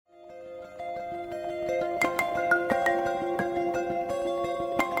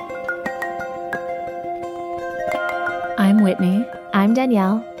Whitney. I'm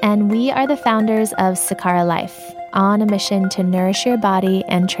Danielle, and we are the founders of Sakara Life, on a mission to nourish your body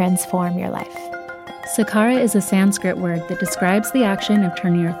and transform your life. Sakara is a Sanskrit word that describes the action of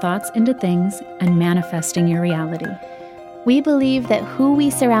turning your thoughts into things and manifesting your reality. We believe that who we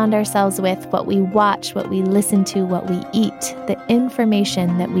surround ourselves with, what we watch, what we listen to, what we eat, the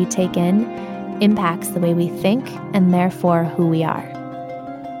information that we take in, impacts the way we think and therefore who we are.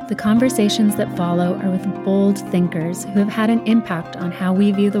 The conversations that follow are with bold thinkers who have had an impact on how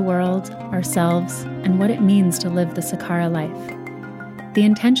we view the world, ourselves, and what it means to live the Sakara life. The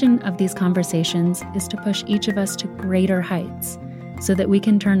intention of these conversations is to push each of us to greater heights so that we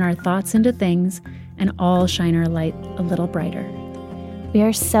can turn our thoughts into things and all shine our light a little brighter. We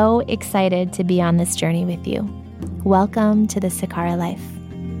are so excited to be on this journey with you. Welcome to the Sakara Life.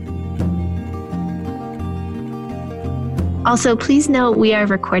 Also, please note we are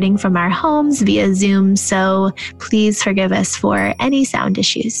recording from our homes via Zoom, so please forgive us for any sound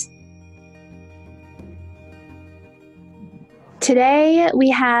issues. Today, we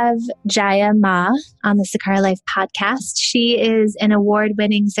have Jaiya Ma on the Sakara Life podcast. She is an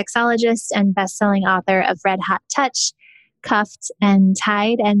award-winning sexologist and best-selling author of Red Hot Touch, Cuffed, and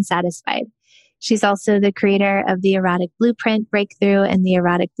Tied and Satisfied. She's also the creator of the Erotic Blueprint Breakthrough and the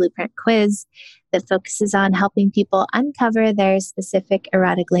Erotic Blueprint Quiz that focuses on helping people uncover their specific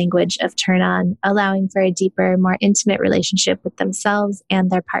erotic language of turn-on, allowing for a deeper, more intimate relationship with themselves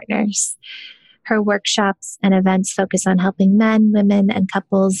and their partners. Her workshops and events focus on helping men, women, and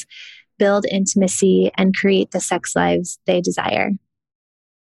couples build intimacy and create the sex lives they desire.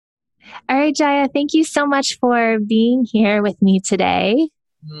 All right, Jaiya, thank you so much for being here with me today.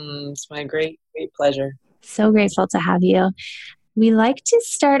 It's my great pleasure. So grateful to have you. We like to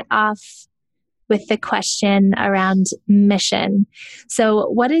start off with the question around mission. So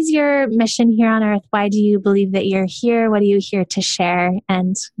what is your mission here on earth? Why do you believe that you're here? What are you here to share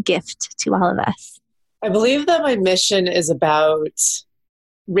and gift to all of us? I believe that my mission is about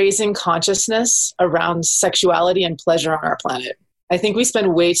raising consciousness around sexuality and pleasure on our planet. I think we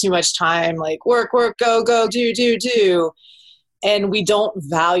spend way too much time like work, go, do. And we don't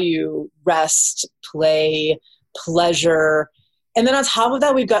value rest, play, pleasure. And then on top of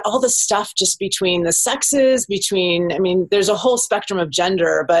that, we've got all the stuff just between the sexes, there's a whole spectrum of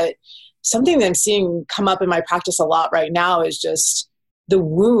gender, but something that I'm seeing come up in my practice a lot right now is just the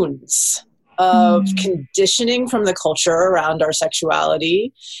wounds of conditioning from the culture around our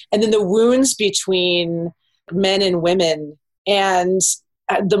sexuality, and then the wounds between men and women, and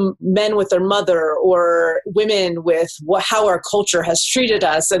the men with their mother, or women with how our culture has treated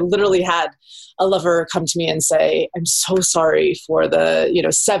us. I literally had a lover come to me and say, I'm so sorry for the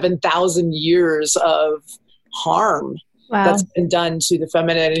 7,000 years of harm that's been done to the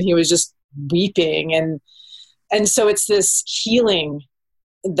feminine. And he was just weeping. And so it's this healing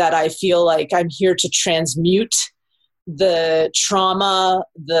that I feel like I'm here to transmute the trauma,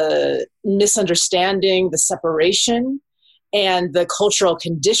 the misunderstanding, the separation, and the cultural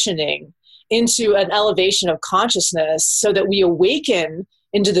conditioning into an elevation of consciousness so that we awaken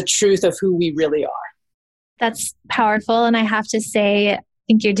into the truth of who we really are. That's powerful. And I have to say, I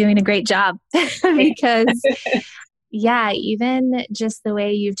think you're doing a great job because even just the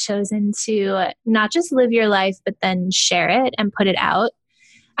way you've chosen to not just live your life, but then share it and put it out,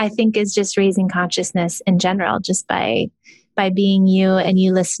 I think is just raising consciousness in general, just by being you and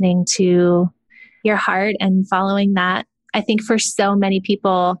you listening to your heart and following that. I think for so many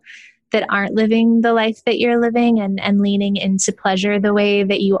people that aren't living the life that you're living and leaning into pleasure the way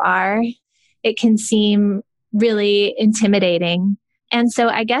that you are, it can seem really intimidating. And so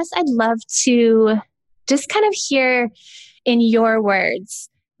I guess I'd love to just kind of hear in your words,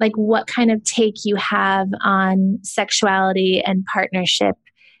 like what kind of take you have on sexuality and partnership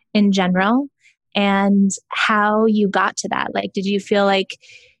in general and how you got to that. Like, did you feel like,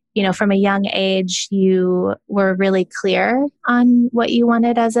 from a young age, you were really clear on what you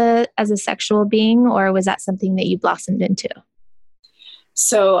wanted as a sexual being, or was that something that you blossomed into?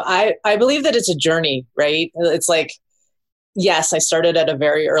 So I believe that it's a journey, right? It's like, yes, I started at a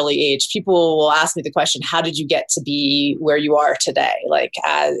very early age. People will ask me the question, how did you get to be where you are today? Like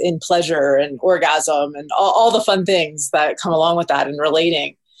in pleasure and orgasm and all the fun things that come along with that and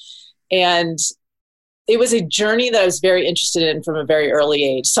relating. And it was a journey that I was very interested in from a very early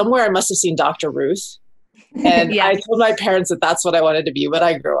age. Somewhere I must have seen Dr. Ruth. And I told my parents that that's what I wanted to be when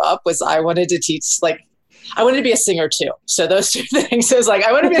I grew up, was I wanted to teach, I wanted to be a singer too. So those two things. It was like,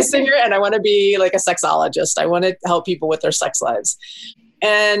 I want to be a singer and I want to be like a sexologist. I want to help people with their sex lives.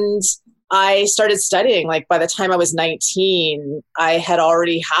 And I started studying. Like by the time I was 19, I had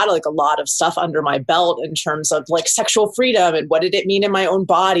already had like a lot of stuff under my belt in terms of like sexual freedom and what did it mean in my own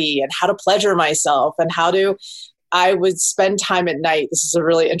body and how to pleasure myself and I would spend time at night. This is a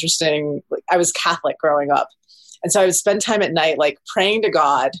really interesting, like, I was Catholic growing up. And so I would spend time at night, like praying to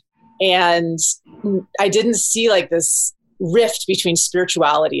God. And I didn't see like this rift between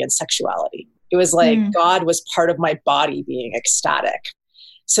spirituality and sexuality. It was like God was part of my body being ecstatic.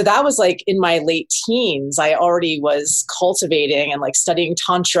 So that was like in my late teens, I already was cultivating and like studying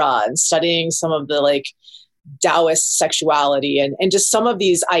Tantra and studying some of the like Taoist sexuality and just some of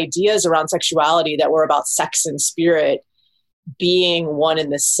these ideas around sexuality that were about sex and spirit being one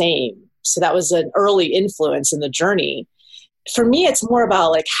and the same. So that was an early influence in the journey. For me, it's more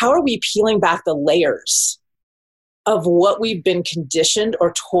about like, how are we peeling back the layers of what we've been conditioned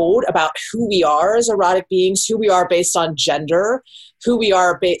or told about who we are as erotic beings, who we are based on gender, who we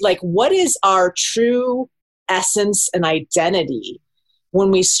are, like what is our true essence and identity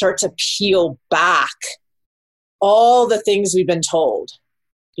when we start to peel back all the things we've been told,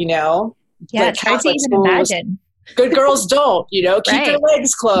 you know? Yeah, like it's hard to Catholic even imagine. Good girls don't, you know, keep Right. your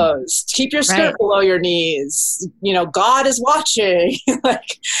legs closed, keep your skirt below your knees, you know, God is watching.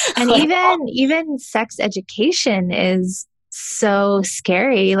 And even sex education is so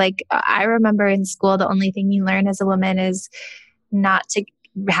scary. Like I remember in school, the only thing you learn as a woman is not to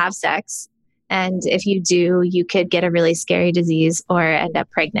have sex. And if you do, you could get a really scary disease or end up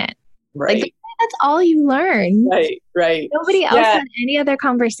pregnant. Right. Like that's all you learn. Right. Nobody else had any other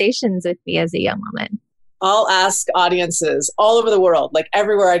conversations with me as a young woman. I'll ask audiences all over the world, like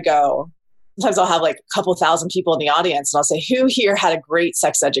everywhere I go. Sometimes I'll have like a couple thousand people in the audience and I'll say, who here had a great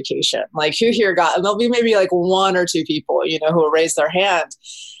sex education? Like who here got, and there'll be maybe like one or two people, you know, who will raise their hand.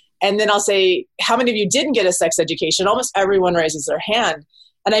 And then I'll say, how many of you didn't get a sex education? Almost everyone raises their hand.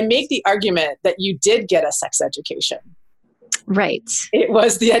 And I make the argument that you did get a sex education. Right. It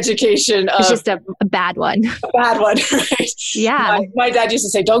was the education of... It's just a bad one. A bad one, right? Yeah. My dad used to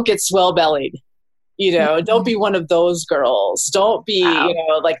say, don't get swell-bellied. You know, don't be one of those girls. Don't be, you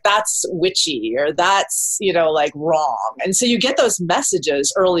know, like that's witchy or that's, you know, like wrong. And so you get those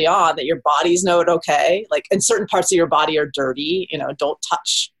messages early on that your body's not okay. Like in certain parts of your body are dirty, you know, don't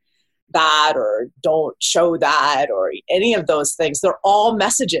touch that or don't show that or any of those things. They're all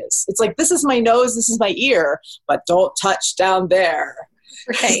messages. It's like, this is my nose, this is my ear, but don't touch down there.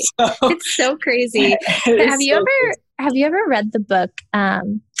 Right. So, it's so crazy. Have you ever read the book,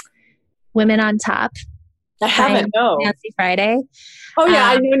 Women on Top? I haven't, no. Nancy Friday. Oh yeah,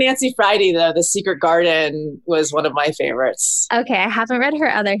 I knew Nancy Friday though. The Secret Garden was one of my favorites. Okay, I haven't read her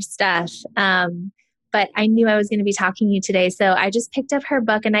other stuff, but I knew I was going to be talking to you today. So I just picked up her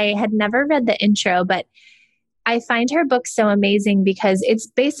book and I had never read the intro, but I find her book so amazing because it's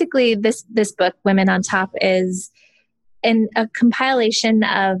basically this book, Women on Top, is a compilation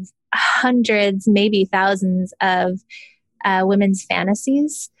of hundreds, maybe thousands of women's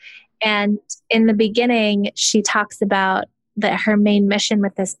fantasies. And in the beginning, she talks about that her main mission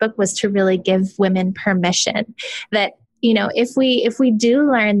with this book was to really give women permission that, you know, if we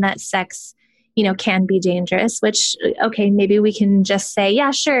do learn that sex, you know, can be dangerous, which, okay, maybe we can just say,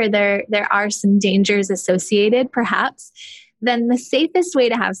 yeah, sure, there are some dangers associated, perhaps, then the safest way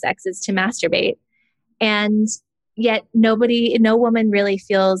to have sex is to masturbate. And yet no woman really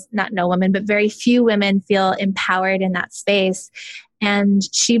feels, not no woman, but very few women feel empowered in that space. And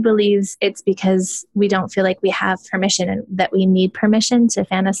she believes it's because we don't feel like we have permission and that we need permission to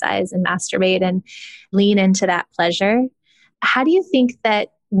fantasize and masturbate and lean into that pleasure. How do you think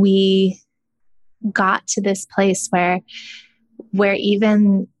that we got to this place where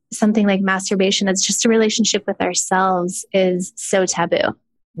even something like masturbation, that's just a relationship with ourselves, is so taboo?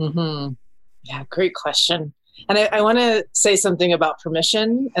 Mm-hmm. Yeah, great question. And I want to say something about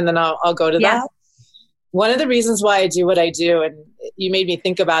permission, and then I'll go to that. One of the reasons why I do what I do, and you made me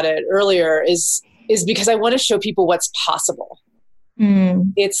think about it earlier, is because I want to show people what's possible.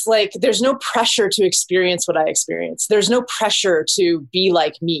 It's like there's no pressure to experience what I experience. There's no pressure to be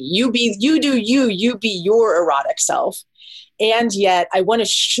like me. You be your erotic self. And yet I want to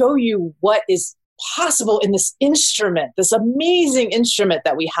show you what is possible in this instrument, this amazing instrument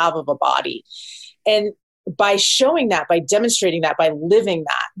that we have of a body. And by showing that, by demonstrating that, by living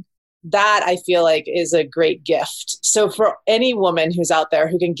that I feel like is a great gift. So for any woman who's out there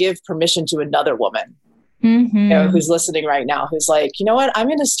who can give permission to another woman, you know, who's listening right now, who's like, you know what, I'm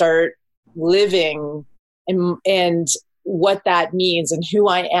going to start living and what that means and who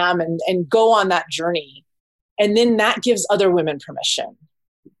I am and go on that journey. And then that gives other women permission.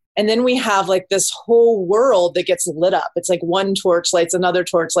 And then we have like this whole world that gets lit up. It's like one torch lights another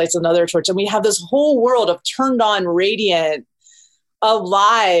torch lights another torch. And we have this whole world of turned on, radiant,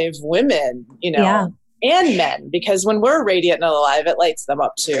 alive women, Yeah. and men, because when we're radiant and alive, it lights them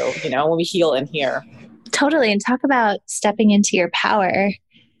up too, when we heal in here. Totally. And talk about stepping into your power.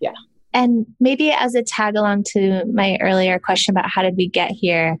 Yeah. And maybe as a tag along to my earlier question about how did we get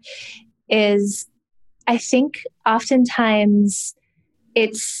here is I think oftentimes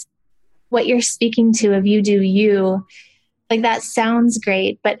it's what you're speaking to of you do you, like that sounds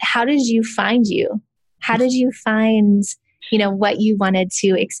great, but how did you find you? How did you find, what you wanted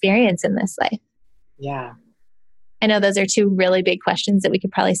to experience in this life? Yeah. I know those are two really big questions that we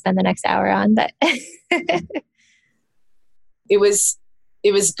could probably spend the next hour on, but it was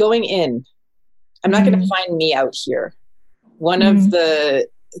going in. I'm not going to find me out here. One of the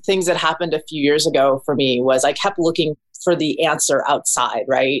things that happened a few years ago for me was I kept looking for the answer outside,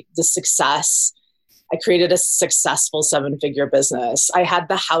 right? The success. I created a successful 7-figure business. I had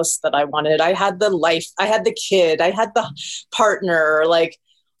the house that I wanted. I had the life. I had the kid. I had the partner, like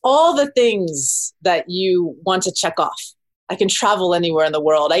all the things that you want to check off. I can travel anywhere in the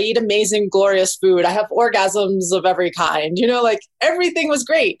world. I eat amazing, glorious food. I have orgasms of every kind, like everything was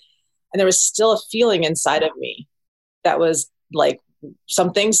great. And there was still a feeling inside of me that was like,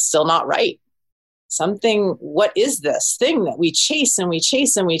 something's still not right. What is this thing that we chase and we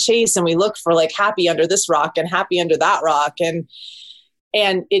chase and we chase and we look for like happy under this rock and happy under that rock. And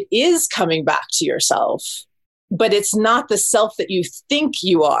it is coming back to yourself, but it's not the self that you think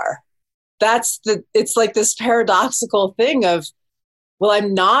you are. It's like this paradoxical thing of, well,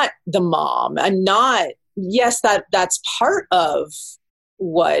 I'm not the mom. I'm not, yes, that's part of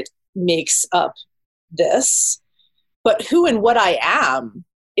what makes up this, but who and what I am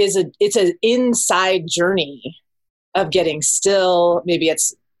it's an inside journey of getting still. Maybe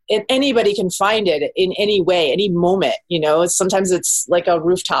and anybody can find it in any way, any moment, sometimes it's like a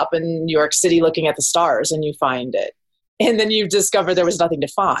rooftop in New York City looking at the stars and you find it. And then you discover there was nothing to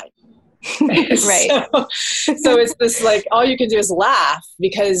find. Right. So it's this like, all you can do is laugh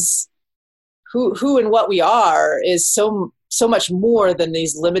because who and what we are is so much more than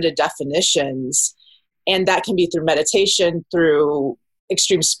these limited definitions. And that can be through meditation, through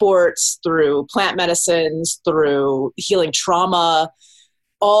extreme sports, through plant medicines, through healing trauma,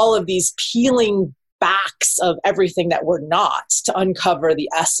 all of these peeling backs of everything that we're not to uncover the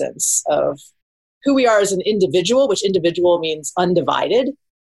essence of who we are as an individual, which individual means undivided,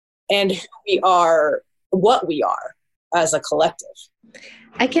 and who we are, what we are as a collective.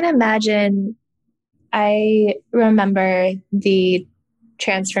 I can imagine, I remember the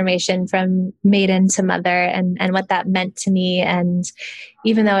transformation from maiden to mother and what that meant to me. And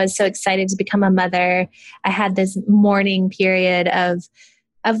even though I was so excited to become a mother, I had this mourning period of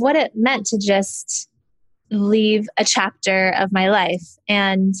what it meant to just leave a chapter of my life.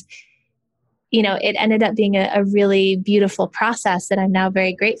 And, it ended up being a really beautiful process that I'm now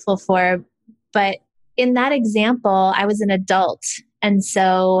very grateful for. But in that example, I was an adult. And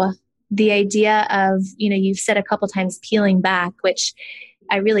so the idea of, you've said a couple times peeling back, which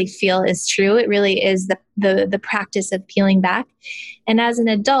I really feel is true. It really is the practice of peeling back. And as an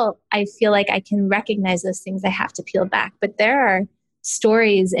adult, I feel like I can recognize those things I have to peel back. But there are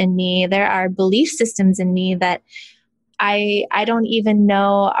stories in me, there are belief systems in me that I don't even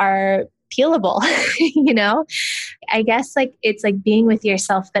know are peelable, I guess like it's like being with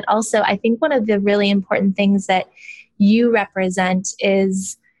yourself. But also I think one of the really important things that you represent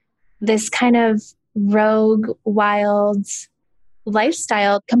is this kind of rogue, wild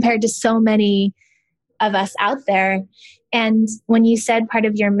lifestyle compared to so many of us out there. And when you said part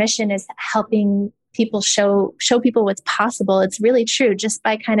of your mission is helping people show people what's possible, it's really true. Just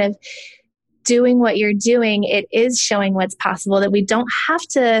by kind of doing what you're doing, it is showing what's possible, that we don't have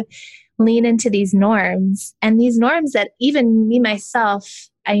to lean into these norms, and these norms that even me myself,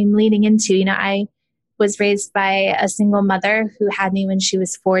 I'm leaning into. I was raised by a single mother who had me when she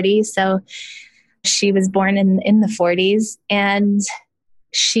was 40. So she was born in the 40s, and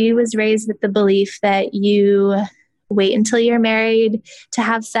she was raised with the belief that you wait until you're married to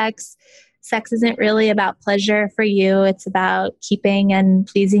have sex. Sex isn't really about pleasure for you. It's about keeping and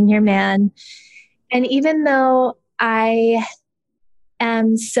pleasing your man. And even though I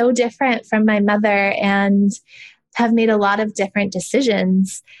am so different from my mother and have made a lot of different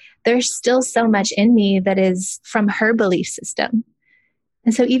decisions, there's still so much in me that is from her belief system.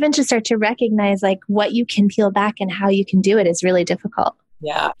 And so even to start to recognize like what you can peel back and how you can do it is really difficult.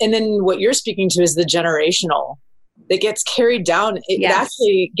 Yeah. And then what you're speaking to is the generational that gets carried down. It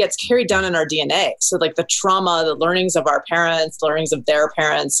actually gets carried down in our DNA. So like the trauma, the learnings of our parents, learnings of their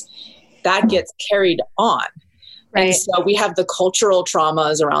parents, that gets carried on. Right. And so we have the cultural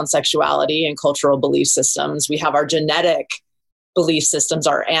traumas around sexuality and cultural belief systems. We have our genetic belief systems,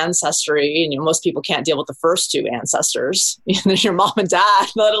 our ancestry. And most people can't deal with the first two ancestors, your mom and dad,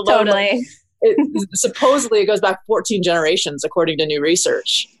 let alone. Totally. Supposedly it goes back 14 generations, according to new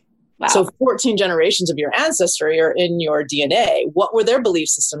research. Wow. So 14 generations of your ancestry are in your DNA. What were their belief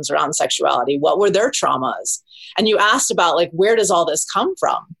systems around sexuality? What were their traumas? And you asked about like, where does all this come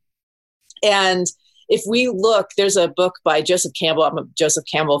from? And if we look, there's a book by Joseph Campbell. I'm a Joseph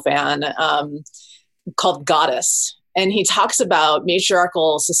Campbell fan, called Goddess. And he talks about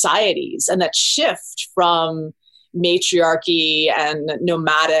matriarchal societies and that shift from matriarchy and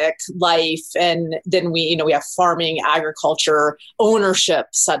nomadic life. And then we have farming, agriculture, ownership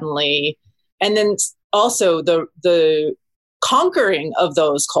suddenly. And then also the conquering of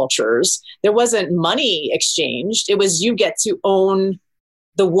those cultures. There wasn't money exchanged. It was you get to own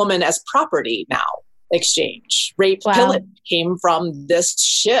the woman as property now exchange. Rape, pillage came from this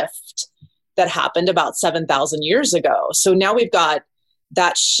shift that happened about 7,000 years ago. So now we've got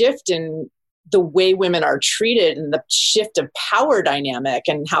that shift in the way women are treated and the shift of power dynamic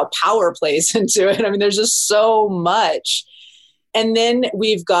and how power plays into it. I mean, there's just so much. And then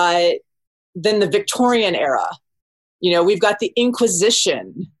we've got the Victorian era. We've got the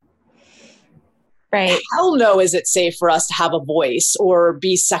Inquisition. Right. Hell no, is it safe for us to have a voice or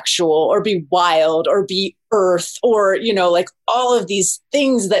be sexual or be wild or be earth or, like all of these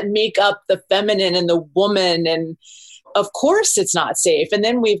things that make up the feminine and the woman. And of course it's not safe. And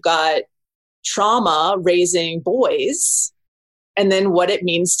then we've got trauma raising boys, and then what it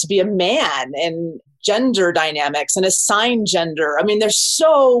means to be a man and gender dynamics and assigned gender. I mean, there's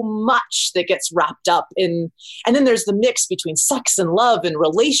so much that gets wrapped up in, and then there's the mix between sex and love and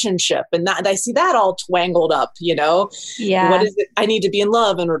relationship. And that I see that all twangled up, Yeah. What is it? I need to be in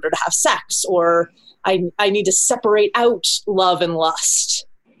love in order to have sex, or I need to separate out love and lust.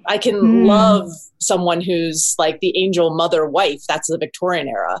 I can love someone who's like the angel mother wife. That's the Victorian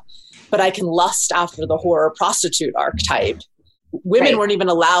era. But I can lust after the horror prostitute archetype. Women weren't even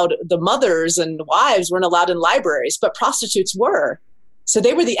allowed, the mothers and wives weren't allowed in libraries, but prostitutes were. So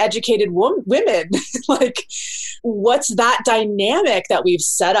they were the educated women. Like, what's that dynamic that we've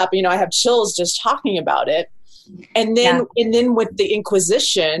set up? I have chills just talking about it. And then with the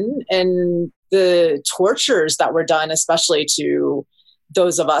Inquisition and the tortures that were done, especially to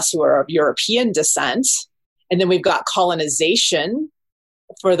those of us who are of European descent. And then we've got colonization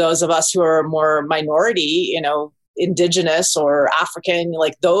for those of us who are more minority, indigenous or African,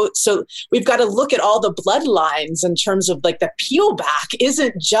 like those. So we've got to look at all the bloodlines in terms of like the peel back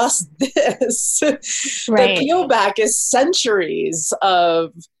isn't just this. Right. The peel back is centuries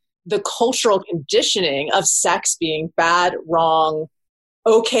of the cultural conditioning of sex being bad, wrong,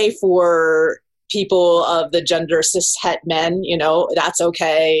 okay for people of the gender cis het men, that's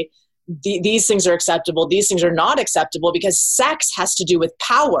okay. These things are acceptable. These things are not acceptable because sex has to do with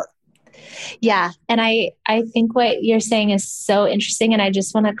power. Yeah. And I think what you're saying is so interesting. And I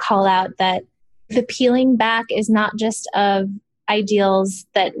just want to call out that the peeling back is not just of ideals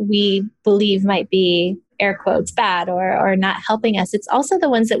that we believe might be, air quotes, bad or not helping us. It's also the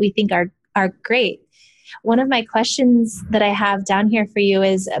ones that we think are great. One of my questions that I have down here for you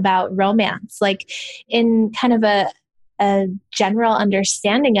is about romance. Like in kind of a general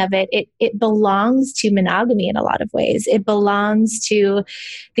understanding of it, it belongs to monogamy in a lot of ways. It belongs to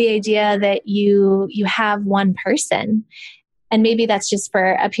the idea that you have one person. And maybe that's just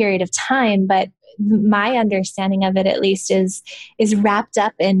for a period of time, but my understanding of it at least is wrapped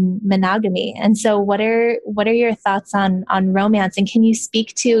up in monogamy. And so what are your thoughts on romance? And can you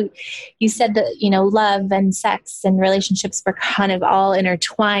speak to, you said that, love and sex and relationships were kind of all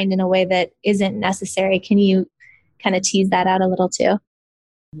intertwined in a way that isn't necessary. Can you kind of tease that out a little too?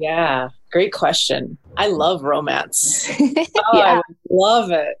 Yeah, great question. I love romance. Yeah. I love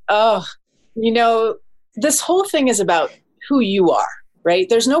it. Oh, this whole thing is about who you are, right?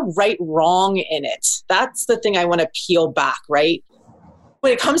 There's no right, wrong in it. That's the thing I want to peel back, right?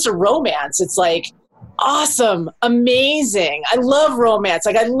 When it comes to romance, it's like, awesome, amazing. I love romance.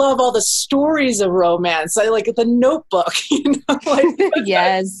 Like I love all the stories of romance. I like The Notebook, like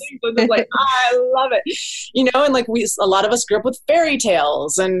yes. Like, I love it. And like a lot of us grew up with fairy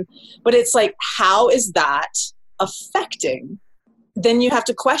tales but it's like, how is that affecting? Then you have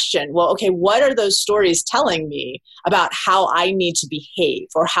to question, well, okay, what are those stories telling me about how I need to behave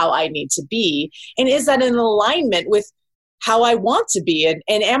or how I need to be? And is that in alignment with how I want to be?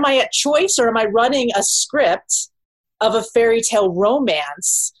 And am I at choice or am I running a script of a fairy tale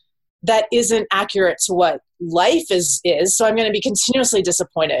romance that isn't accurate to what life is. So I'm going to be continuously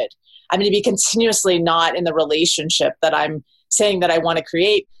disappointed. I'm going to be continuously not in the relationship that I'm saying that I want to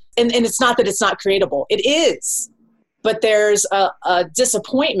create. And it's not that it's not creatable. It is. But there's a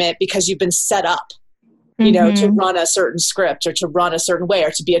disappointment because you've been set up, you know, to run a certain script or to run a certain way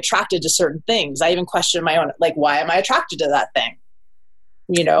or to be attracted to certain things. I even question my own, like, why am I attracted to that thing?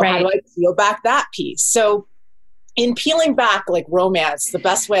 You know, How do I peel back that piece? So in peeling back like romance, the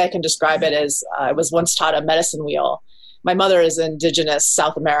best way I can describe it is I was once taught a medicine wheel. My mother is indigenous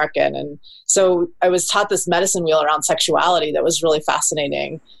South American. And so I was taught this medicine wheel around sexuality that was really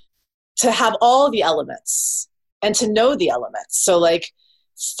fascinating, to have all the elements and to know the elements. So like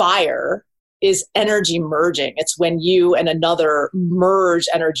fire is energy merging. It's when you and another merge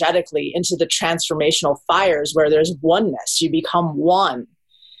energetically into the transformational fires where there's oneness. You become one.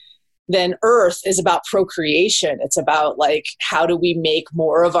 Then earth is about procreation. It's about like, how do we make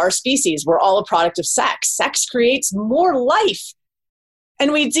more of our species? We're all a product of sex. Sex creates more life.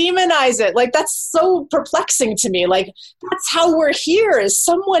 And we demonize it. Like, that's so perplexing to me. Like, that's how we're here, is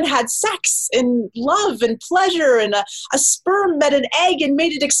someone had sex and love and pleasure, and a sperm met an egg and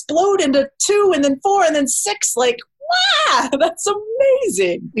made it explode into 2 and then 4 and then 6. Like, wow, that's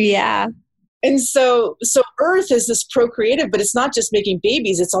amazing. Yeah. And so earth is this procreative, but it's not just making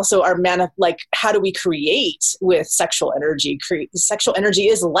babies. It's also our like, how do we create with sexual energy? Sexual energy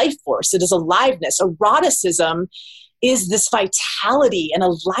is life force. It is aliveness. Eroticism is this vitality and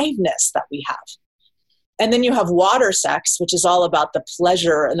aliveness that we have. And then you have water sex, which is all about the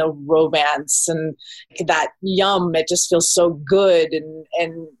pleasure and the romance and that yum. It just feels so good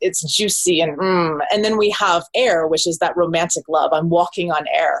and it's juicy and And then we have air, which is that romantic love. I'm walking on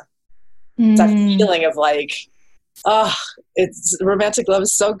air. It's that feeling of like, it's romantic love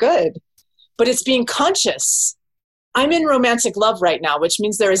is so good, but it's being conscious. I'm in romantic love right now, which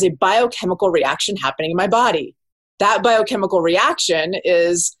means there is a biochemical reaction happening in my body. That biochemical reaction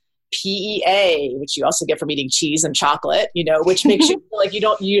is PEA, which you also get from eating cheese and chocolate, you know, which makes you feel like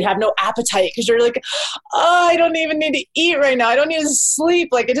you have no appetite because you're like, I don't even need to eat right now. I don't need to sleep.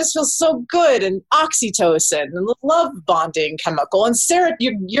 Like, it just feels so good. And oxytocin and the love bonding chemical. And Sarah,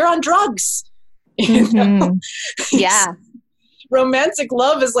 you're on drugs. You know? Yeah. Romantic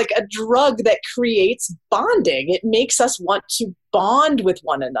love is like a drug that creates bonding. It makes us want to bond with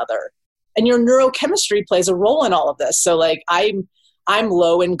one another. And your neurochemistry plays a role in all of this. So like I'm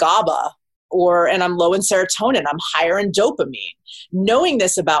low in GABA and I'm low in serotonin. I'm higher in dopamine. Knowing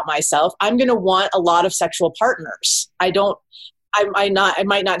this about myself, I'm going to want a lot of sexual partners. I might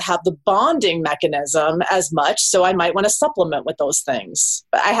not have the bonding mechanism as much, so I might want to supplement with those things.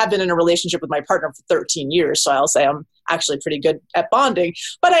 But I have been in a relationship with my partner for 13 years, so I'll say I'm actually pretty good at bonding.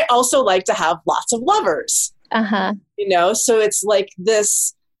 But I also like to have lots of lovers. You know, so it's like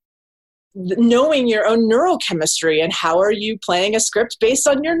this knowing your own neurochemistry and how are you playing a script based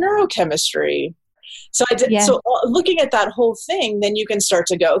on your neurochemistry. So So looking at that whole thing, then you can start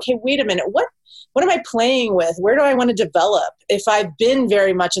to go, okay, wait a minute, what am I playing with? Where do I want to develop? If I've been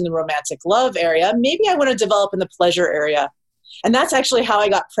very much in the romantic love area, maybe I want to develop in the pleasure area. And that's actually how I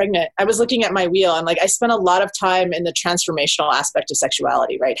got pregnant. I was looking at my wheel and like I spent a lot of time in the transformational aspect of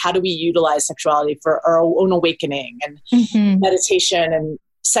sexuality, right? How do we utilize sexuality for our own awakening and meditation and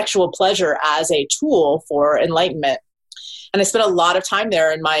sexual pleasure as a tool for enlightenment? And I spent a lot of time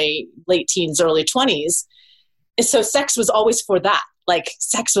there in my late teens, early 20s. And so sex was always for that. Like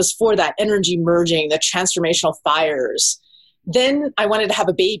sex was for that energy merging, the transformational fires. Then I wanted to have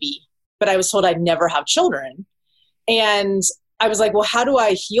a baby, but I was told I'd never have children. And I was like, well, how do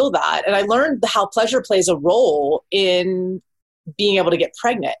I heal that? And I learned how pleasure plays a role in being able to get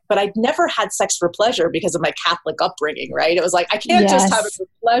pregnant, but I'd never had sex for pleasure because of my Catholic upbringing, right? It was like, I can't just have it for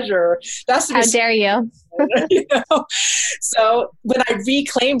pleasure. That's how dare you? You know? So when I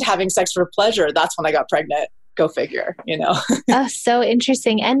reclaimed having sex for pleasure, that's when I got pregnant. Go figure, you know? Oh, so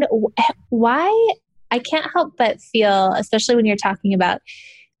interesting. And why, I can't help but feel, especially when you're talking about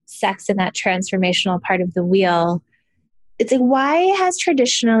sex and that transformational part of the wheel, it's like, why has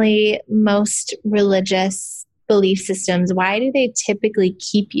traditionally most religious belief systems, why do they typically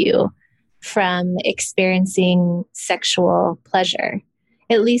keep you from experiencing sexual pleasure?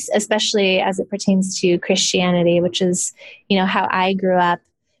 At least, especially as it pertains to Christianity, which is, you know, how I grew up.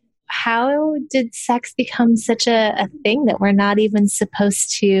 How did sex become such a thing that we're not even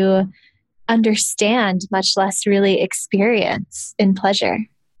supposed to understand, much less really experience in pleasure?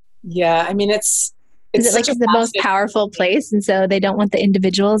 Yeah, I mean, it's is it like it's the most powerful place, and so they don't want the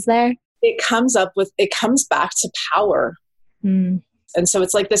individuals there? It comes back to power. And so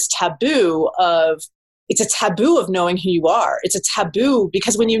it's like this taboo of it's a taboo of knowing who you are. It's a taboo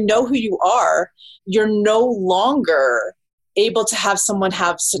because when you know who you are, you're no longer able to have someone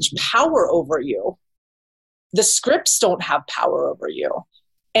have such power over you. The scripts don't have power over you.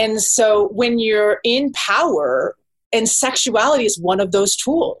 And so when you're in power, and sexuality is one of those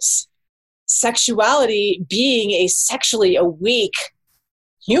tools. Sexuality, being a sexually awake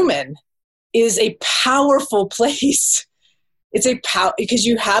human, is a powerful place. It's because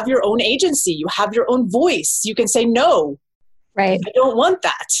you have your own agency, you have your own voice. You can say, no, right. I don't want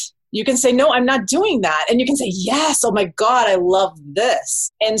that. You can say, no, I'm not doing that. And you can say, yes, oh my God, I love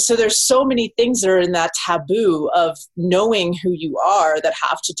this. And so there's so many things that are in that taboo of knowing who you are that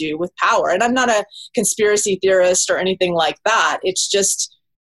have to do with power. And I'm not a conspiracy theorist or anything like that. It's just,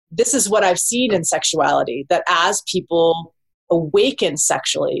 this is what I've seen in sexuality, that as people awaken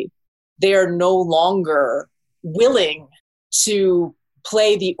sexually, they are no longer willing to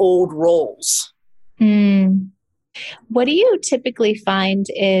play the old roles. What do you typically find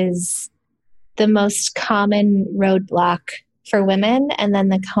is the most common roadblock for women, and then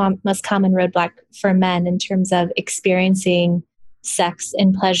the most common roadblock for men in terms of experiencing sex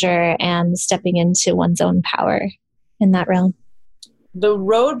and pleasure and stepping into one's own power in that realm? The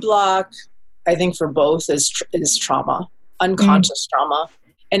roadblock, I think, for both is trauma, unconscious trauma,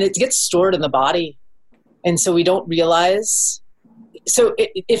 and it gets stored in the body. And so we don't realize. So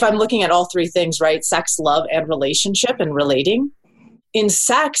if I'm looking at all three things, right? Sex, love, and relationship and relating. In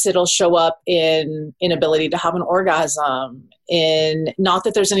sex, it'll show up in inability to have an orgasm. In not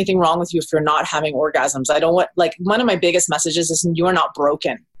that there's anything wrong with you if you're not having orgasms. I don't want, like, one of my biggest messages is you are not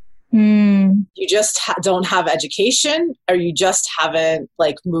broken. You just don't have education, or you just haven't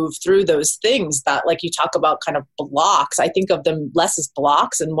like moved through those things that, like, you talk about kind of blocks. I think of them less as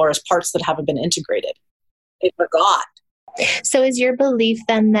blocks and more as parts that haven't been integrated. They forgot. So is your belief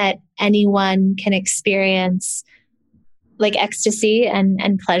then that anyone can experience like ecstasy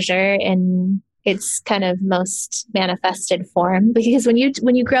and pleasure in its kind of most manifested form? Because when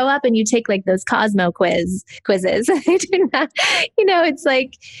you grow up and you take like those Cosmo quizzes, it's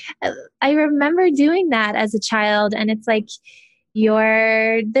like, I remember doing that as a child, and it's like,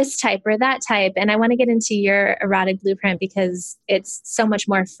 you're this type or that type. And I want to get into your erotic blueprint because it's so much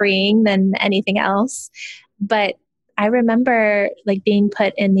more freeing than anything else. But I remember like being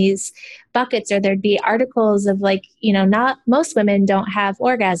put in these buckets, or there'd be articles of like, not most women don't have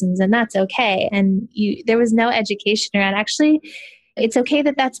orgasms, and that's okay. And there was no education around, actually, it's okay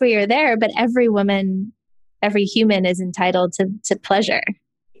that that's where you're there, but every human is entitled to pleasure.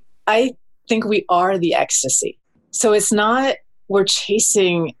 I think we are the ecstasy. So it's not we're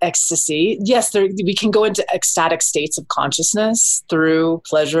chasing ecstasy. Yes, we can go into ecstatic states of consciousness through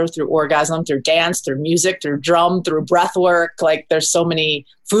pleasure, through orgasm, through dance, through music, through drum, through breath work. Like, there's so many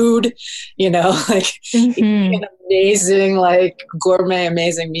food, like an amazing, like gourmet,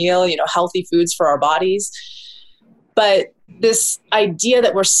 amazing meal, healthy foods for our bodies. But this idea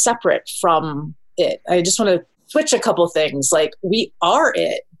that we're separate from it, I just want to switch a couple things. Like, we are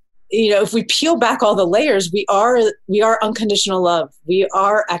it. If we peel back all the layers, we are unconditional love. We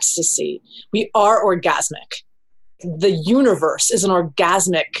are ecstasy. We are orgasmic. The universe is an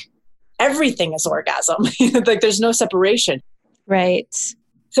orgasmic. Everything is orgasm. Like, there's no separation. Right.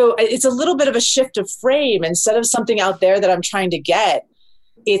 So it's a little bit of a shift of frame. Instead of something out there that I'm trying to get,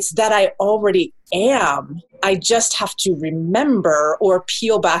 it's that I already am. I just have to remember or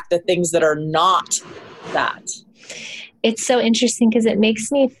peel back the things that are not that. It's so interesting because it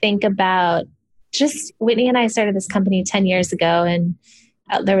makes me think about just Whitney and I started this company 10 years ago, and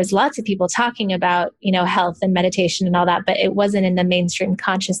there was lots of people talking about, health and meditation and all that, but it wasn't in the mainstream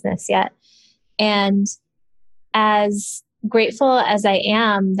consciousness yet. And as grateful as I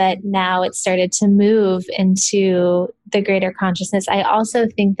am that now it started to move into the greater consciousness, I also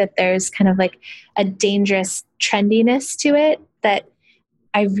think that there's kind of like a dangerous trendiness to it that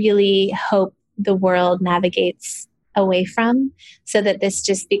I really hope the world navigates away from, so that this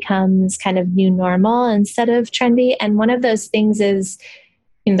just becomes kind of new normal instead of trendy. And one of those things is,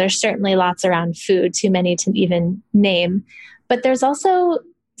 there's certainly lots around food, too many to even name, but there's also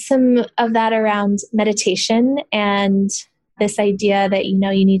some of that around meditation and this idea that,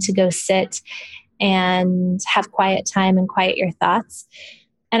 you need to go sit and have quiet time and quiet your thoughts.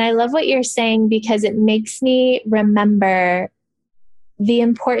 And I love what you're saying, because it makes me remember the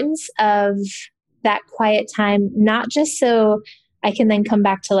importance of that quiet time, not just so I can then come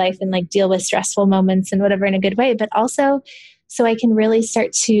back to life and like deal with stressful moments and whatever in a good way, but also so I can really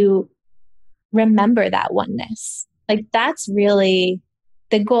start to remember that oneness. Like, that's really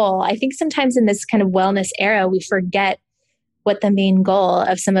the goal. I think sometimes in this kind of wellness era, we forget what the main goal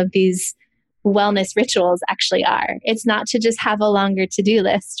of some of these wellness rituals actually are. It's not to just have a longer to-do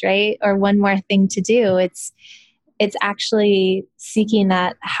list, right? Or one more thing to do. It's actually seeking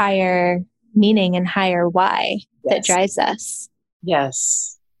that higher meaning and higher why that drives us.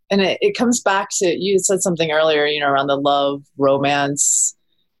 Yes. And it comes back to, you said something earlier, around the love, romance,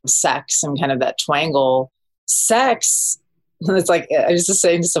 sex, and kind of that twangle. Sex, it's like, I was just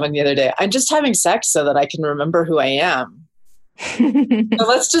saying to someone the other day, I'm just having sex so that I can remember who I am. So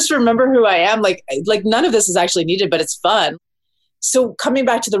let's just remember who I am. Like none of this is actually needed, but it's fun. So coming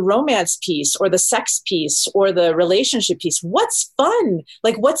back to the romance piece or the sex piece or the relationship piece, what's fun?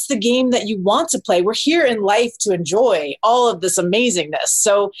 Like, what's the game that you want to play? We're here in life to enjoy all of this amazingness.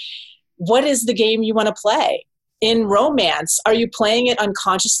 So what is the game you want to play? In romance, are you playing it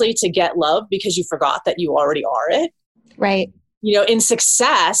unconsciously to get love because you forgot that you already are it? Right. In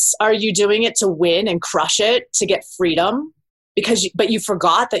success, are you doing it to win and crush it to get freedom but you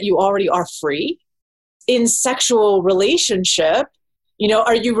forgot that you already are free? In sexual relationship,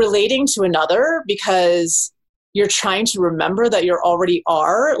 are you relating to another because you're trying to remember that you already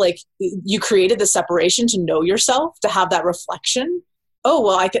are? Like, you created the separation to know yourself, to have that reflection. Oh,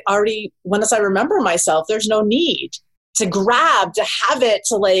 well, I could already, once I remember myself, there's no need to grab, to have it,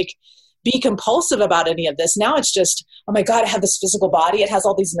 to like be compulsive about any of this. Now it's just, oh my God, I have this physical body. It has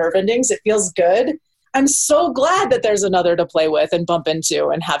all these nerve endings. It feels good. I'm so glad that there's another to play with and bump into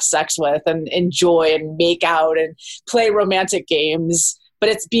and have sex with and enjoy and make out and play romantic games. But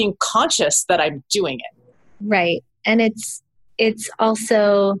it's being conscious that I'm doing it. Right. And it's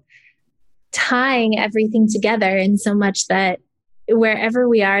also tying everything together in so much that wherever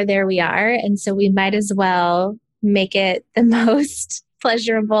we are, there we are. And so we might as well make it the most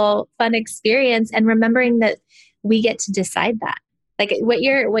pleasurable, fun experience, and remembering that we get to decide that. Like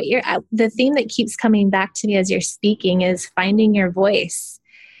the theme that keeps coming back to me as you're speaking is finding your voice,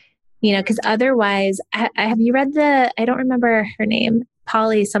 because otherwise, have you read I don't remember her name,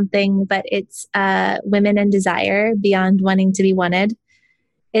 Polly something, but it's Women and Desire, Beyond Wanting to Be Wanted.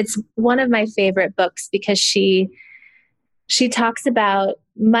 It's one of my favorite books because she talks about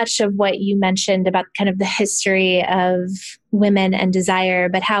much of what you mentioned about kind of the history of women and desire,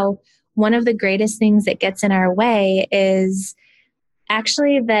 but how one of the greatest things that gets in our way is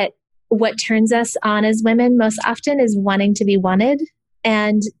actually that what turns us on as women most often is wanting to be wanted.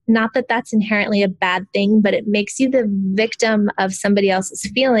 And not that that's inherently a bad thing, but it makes you the victim of somebody else's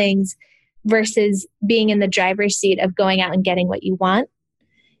feelings versus being in the driver's seat of going out and getting what you want.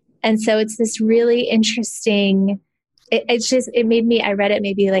 And so it's this really interesting, it made me, I read it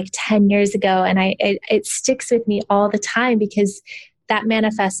maybe like 10 years ago, and it sticks with me all the time because that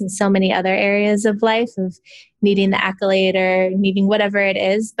manifests in so many other areas of life, of needing the accolade or needing whatever it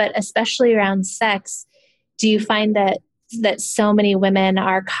is, but especially around sex. Do you find that so many women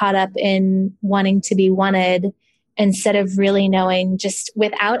are caught up in wanting to be wanted instead of really knowing, just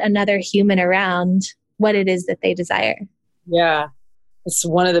without another human around, what it is that they desire? Yeah, it's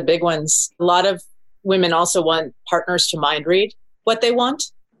one of the big ones. A lot of women also want partners to mind read what they want.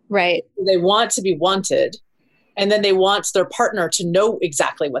 Right. They want to be wanted. And then they want their partner to know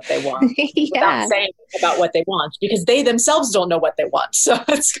exactly what they want without saying about what they want, because they themselves don't know what they want. So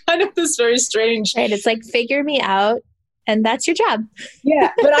it's kind of this very strange. Right. It's like, figure me out, and that's your job. Yeah,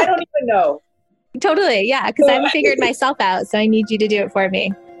 but I don't even know. Totally. Yeah. Because I haven't figured myself out. So I need you to do it for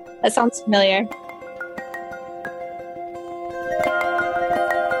me. That sounds familiar.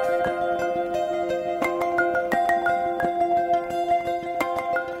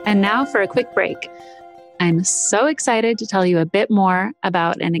 And now for a quick break. I'm so excited to tell you a bit more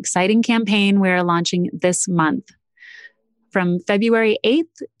about an exciting campaign we're launching this month. From February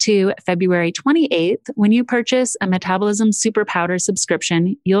 8th to February 28th, when you purchase a Metabolism Super Powder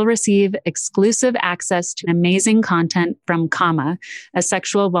subscription, you'll receive exclusive access to amazing content from Kama, a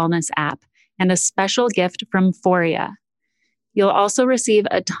sexual wellness app, and a special gift from Foria. You'll also receive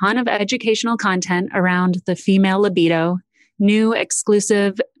a ton of educational content around the female libido, new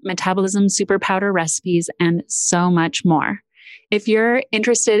exclusive Metabolism Super Powder recipes, and so much more. If you're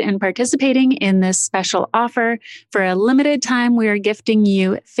interested in participating in this special offer, for a limited time, we are gifting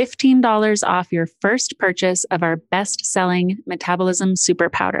you $15 off your first purchase of our best-selling Metabolism Super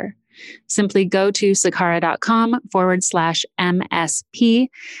Powder. Simply go to sakara.com/MSP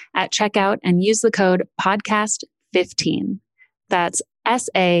at checkout and use the code podcast15. That's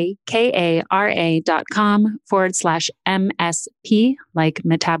sakara.com/MSP, like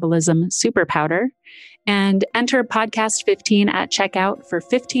Metabolism Super Powder, and enter podcast 15 at checkout for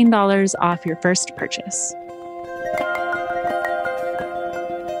 $15 off your first purchase.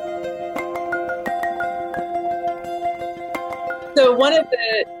 So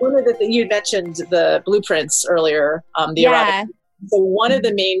you mentioned the blueprints earlier, the erotic. So one of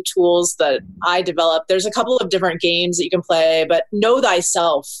the main tools that I developed, there's a couple of different games that you can play, but Know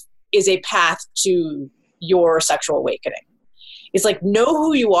Thyself is a path to your sexual awakening. It's like, know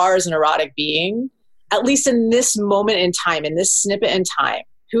who you are as an erotic being, at least in this moment in time, in this snippet in time.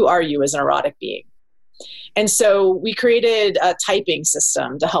 Who are you as an erotic being? And so we created a typing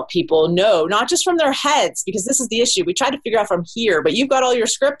system to help people know, not just from their heads, because this is the issue. We try to figure out from here, but you've got all your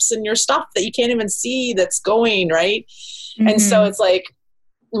scripts and your stuff that you can't even see that's going, right? Mm-hmm. And so it's like,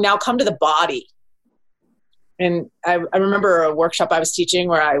 now come to the body. And I remember a workshop I was teaching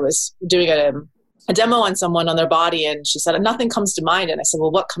where I was doing a demo on someone on their body, and she said, nothing comes to mind. And I said,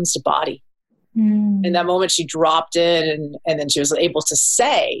 well, what comes to body? In that moment, she dropped in, and then she was able to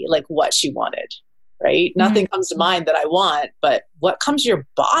say like what she wanted, right? Nothing comes to mind that I want, but what comes to your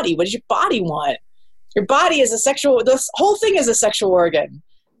body? What does your body want? Your body is this whole thing is a sexual organ.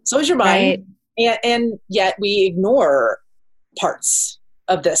 So is your mind. Right. And yet we ignore parts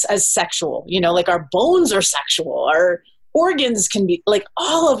of this as sexual, like our bones are sexual, our organs can be, like,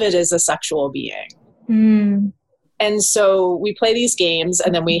 all of it is a sexual being. And so we play these games,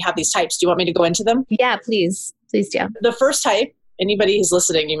 and then we have these types. Do you want me to go into them? Yeah, please. Please do. The first type, anybody who's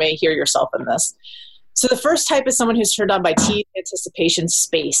listening, you may hear yourself in this. So the first type is someone who's turned on by teeth, anticipation,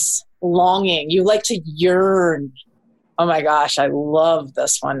 space, longing. You like to yearn. Oh my gosh, I love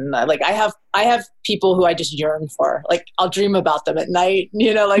this one. Like I have people who I just yearn for. Like I'll dream about them at night,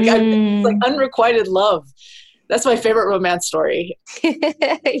 I'm like unrequited love. That's my favorite romance story.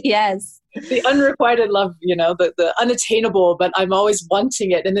 Yes. The unrequited love, the unattainable, but I'm always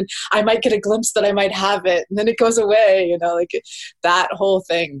wanting it. And then I might get a glimpse that I might have it, and then it goes away, like that whole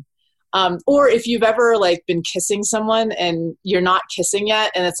thing. Or if you've ever been kissing someone and you're not kissing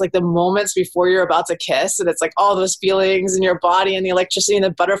yet, and it's like the moments before you're about to kiss, and it's like all those feelings in your body and the electricity and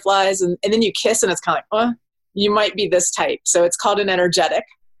the butterflies, and then you kiss and it's kind of like, you might be this type. So it's called an energetic.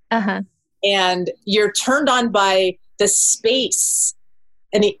 And you're turned on by the space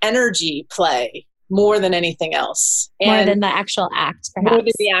and the energy play more than anything else. More than the actual act, perhaps. More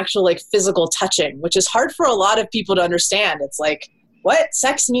than the actual physical touching, which is hard for a lot of people to understand. It's like, what?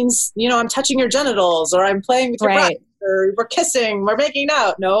 Sex means, I'm touching your genitals, or I'm playing with your breasts, or we're kissing, we're making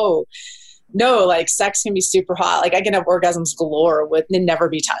out. No, sex can be super hot. Like I can have orgasms galore with and never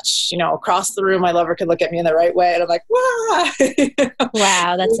be touched. Across the room, my lover could look at me in the right way, and I'm like, wow.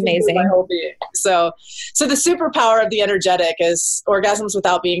 Wow, that's amazing. My whole being. So the superpower of the energetic is orgasms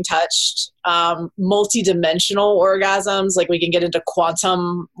without being touched, multi-dimensional orgasms. Like we can get into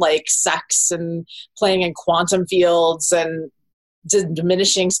quantum, sex, and playing in quantum fields, and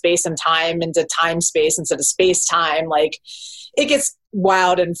diminishing space and time into time space instead of space time. Like it gets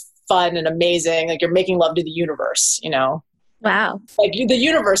wild and fun and amazing. Like you're making love to the universe, Wow. Like the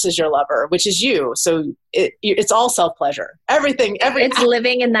universe is your lover, which is you. So it's all self-pleasure. It's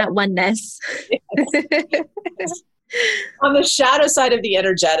living in that oneness. On the shadow side of the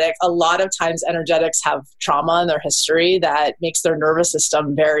energetic, a lot of times energetics have trauma in their history that makes their nervous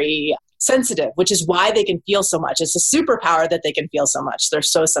system very sensitive, which is why they can feel so much. It's a superpower that they can feel so much. They're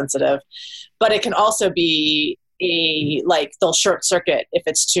so sensitive. But it can also be they'll short circuit if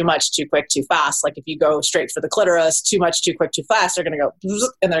it's too much, too quick, too fast. Like if you go straight for the clitoris, too much, too quick, too fast, they're going to go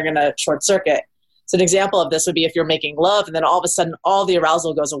and they're going to short circuit. So an example of this would be if you're making love and then all of a sudden all the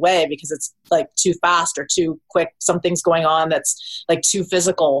arousal goes away because it's too fast or too quick. Something's going on that's too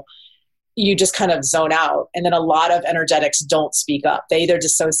physical. You just kind of zone out. And then a lot of energetics don't speak up. They either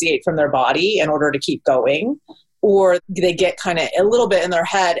dissociate from their body in order to keep going, or they get kind of a little bit in their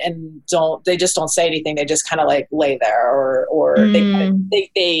head and they just don't say anything. They just kind of lay there or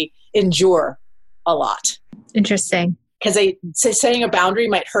they endure a lot. Interesting. Because saying a boundary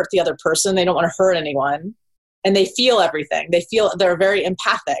might hurt the other person. They don't want to hurt anyone. And they feel everything. They're very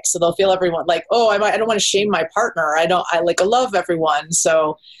empathic. So they'll feel everyone I don't want to shame my partner. I love everyone.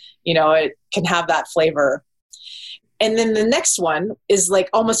 So, it can have that flavor. And then the next one is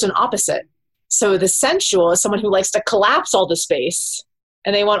almost an opposite. So the sensual is someone who likes to collapse all the space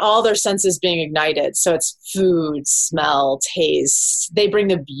and they want all their senses being ignited. So it's food, smell, taste. They bring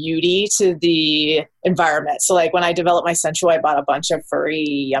the beauty to the environment. So when I developed my sensual, I bought a bunch of furry,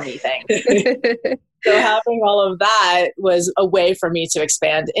 yummy things. So having all of that was a way for me to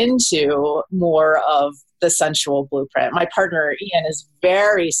expand into more of the sensual blueprint. My partner, Ian, is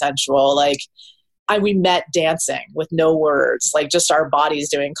very sensual. We met dancing with no words, just our bodies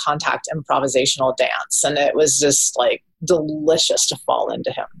doing contact improvisational dance. And it was just delicious to fall into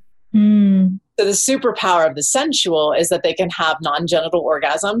him. So the superpower of the sensual is that they can have non-genital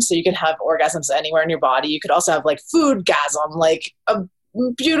orgasms. So you can have orgasms anywhere in your body. You could also have like foodgasm, like a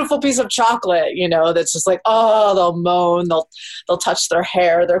beautiful piece of chocolate, that's just like, oh, they'll moan, they'll touch their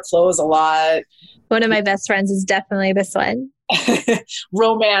hair, their clothes a lot. One of my best friends is definitely this one.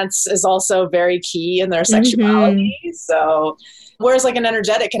 Romance is also very key in their sexuality. Mm-hmm. So whereas like an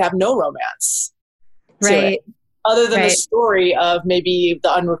energetic could have no romance. Right. Other than the story of maybe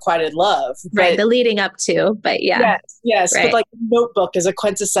the unrequited love. Right. The leading up to, but yeah. Yes. Right. But like Notebook is a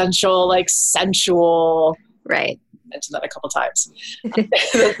quintessential, like sensual. Right. I mentioned that a couple times.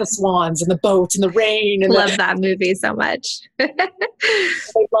 the swans and the boats and the rain. And love that movie so much. I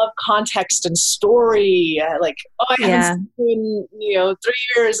love context and story. Like, I haven't seen in 3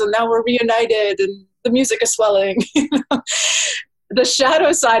 years and now we're reunited and the music is swelling. The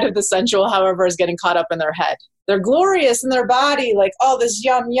shadow side of the sensual, however, is getting caught up in their head. They're glorious in their body, like, oh, this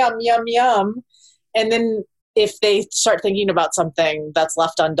yum, yum, yum, yum. And then if they start thinking about something that's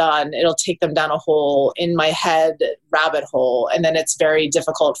left undone, it'll take them down a hole in my head rabbit hole. And then it's very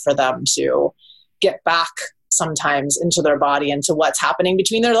difficult for them to get back sometimes into their body, into what's happening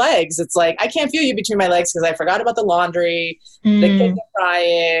between their legs. It's like, I can't feel you between my legs because I forgot about the laundry, the kids are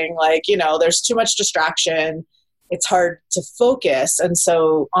crying, like, there's too much distraction. It's hard to focus. And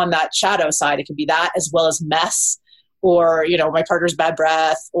so on that shadow side, it could be that as well as mess or, my partner's bad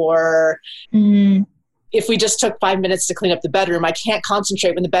breath or if we just took 5 minutes to clean up the bedroom, I can't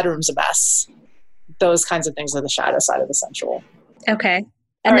concentrate when the bedroom's a mess. Those kinds of things are the shadow side of the sensual. Okay.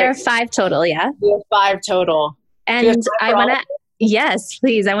 And there are 5 total, yeah? We have 5 total. And I want to, yes,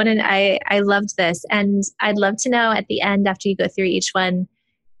 please. I loved this. And I'd love to know at the end, after you go through each one,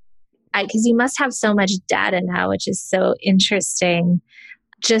 because you must have so much data now, which is so interesting.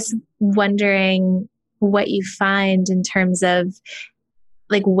 Just wondering what you find in terms of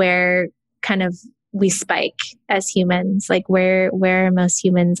like where kind of we spike as humans, like where are most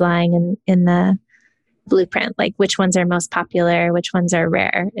humans lying in the blueprint, like which ones are most popular, which ones are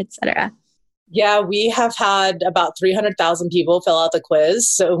rare, etc. Yeah, we have had about 300,000 people fill out the quiz.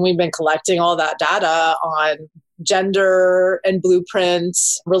 So we've been collecting all that data on gender and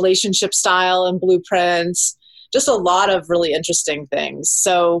blueprints, relationship style and blueprints, just a lot of really interesting things.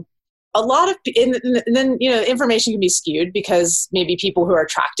 So a lot of, and then, information can be skewed because maybe people who are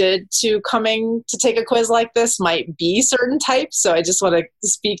attracted to coming to take a quiz like this might be certain types. So I just want to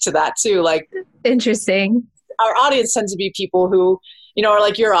speak to that too. Like, interesting. Our audience tends to be people who, are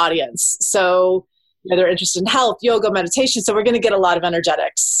like your audience. So they're interested in health, yoga, meditation. So we're going to get a lot of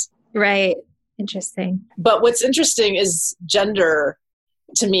energetics. Right. Interesting. But what's interesting is gender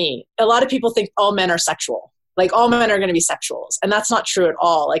to me. A lot of people think all men are sexual. Like all men are going to be sexuals. And that's not true at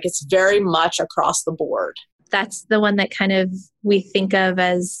all. Like it's very much across the board. That's the one that kind of we think of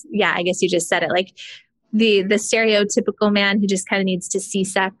as, I guess you just said it, like the stereotypical man who just kind of needs to see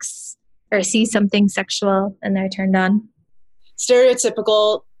sex or see something sexual and they're turned on.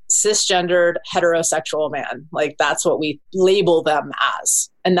 Stereotypical, cisgendered, heterosexual man. Like that's what we label them as.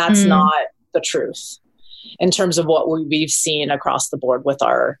 And that's not the truth in terms of what we've seen across the board with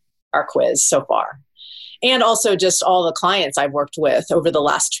our quiz so far. And also just all the clients I've worked with over the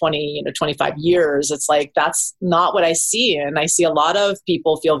last 20, 25 years. It's like, that's not what I see. And I see a lot of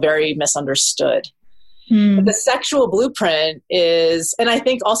people feel very misunderstood. But the sexual blueprint is, and I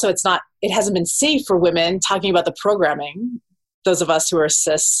think also it hasn't been safe for women talking about the programming, those of us who are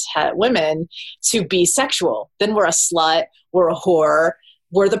cis women, to be sexual. Then we're a slut, we're a whore,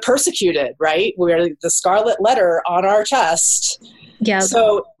 we're the persecuted, right? We're the scarlet letter on our chest. Yeah.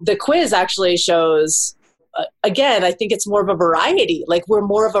 So the quiz actually shows, again, I think it's more of a variety. Like we're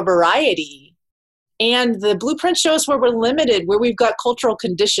more of a variety. And the blueprint shows where we're limited, where we've got cultural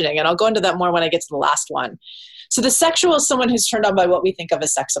conditioning. And I'll go into that more when I get to the last one. So the sexual is someone who's turned on by what we think of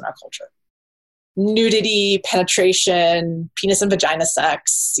as sex in our culture. Nudity, penetration, penis and vagina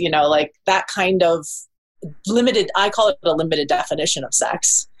sex, like that kind of limited, I call it a limited definition of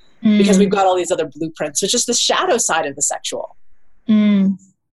sex because we've got all these other blueprints, which is the shadow side of the sexual.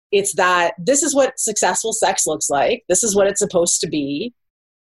 It's that this is what successful sex looks like. This is what it's supposed to be.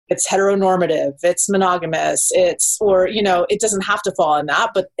 It's heteronormative, it's monogamous, it doesn't have to fall in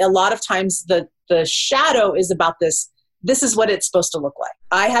that. But a lot of times the shadow is about this is what it's supposed to look like.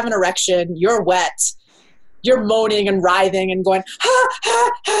 I have an erection, you're wet, you're moaning and writhing and going, ha,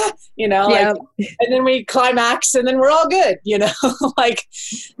 ha, ha, and then we climax and then we're all good, like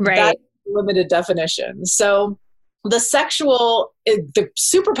right. That's limited definition. So the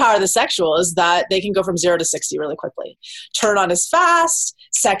superpower of the sexual is that they can go from 0 to 60 really quickly. Turn on is fast.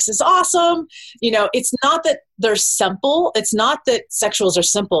 Sex is awesome. It's not that they're simple. It's not that sexuals are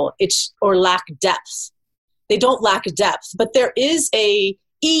simple. Or lack depth. They don't lack depth, but there is a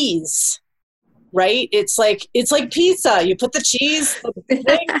ease, right? It's like pizza. You put the cheese, you eat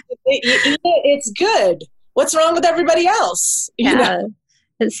it, it's good. What's wrong with everybody else? Yeah,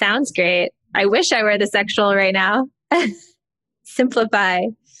 it sounds great. I wish I were the sexual right now. Simplify.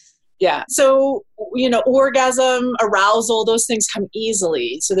 Yeah. So, orgasm, arousal, those things come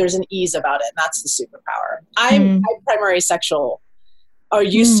easily. So there's an ease about it. And that's the superpower. I'm primary sexual, or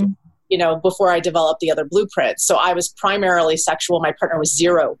used to, before I developed the other blueprints. So I was primarily sexual. My partner was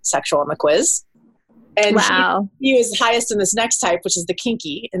 0 sexual on the quiz. And wow. he was highest in this next type, which is the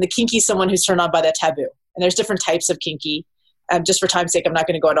kinky. And the kinky is someone who's turned on by the taboo. And there's different types of kinky. Just for time's sake, I'm not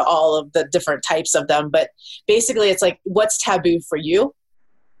going to go into all of the different types of them. But basically, it's like, what's taboo for you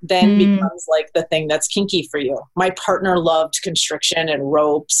then becomes like the thing that's kinky for you. My partner loved constriction and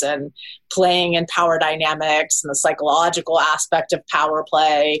ropes and playing in power dynamics and the psychological aspect of power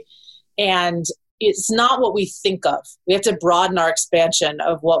play. And it's not what we think of. We have to broaden our expansion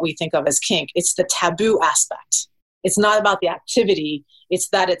of what we think of as kink. It's the taboo aspect. It's not about the activity. It's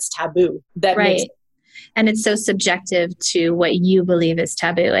that it's taboo. That right. And it's so subjective to what you believe is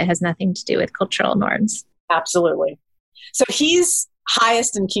taboo. It has nothing to do with cultural norms. Absolutely. So he's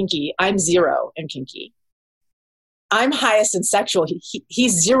highest in kinky. I'm 0 in kinky. I'm highest in sexual.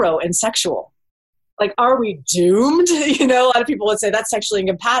 He's 0 in sexual. Like, are we doomed? A lot of people would say that's sexually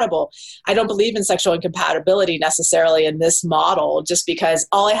incompatible. I don't believe in sexual incompatibility necessarily in this model, just because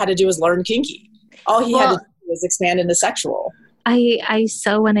all I had to do was learn kinky. All he had to do was expand into sexual. I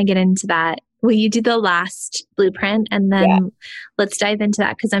so want to get into that. Will you do the last blueprint and then let's dive into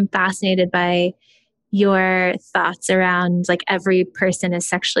that? Because I'm fascinated by your thoughts around like every person is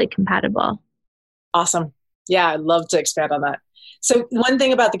sexually compatible. Awesome. Yeah, I'd love to expand on that. So one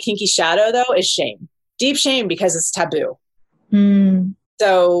thing about the kinky shadow though is shame. Deep shame because it's taboo.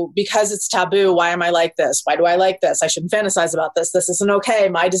 So because it's taboo, why am I like this? Why do I like this? I shouldn't fantasize about this. This isn't okay.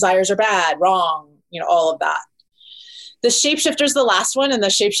 My desires are bad, wrong, all of that. The shapeshifter is the last one, and the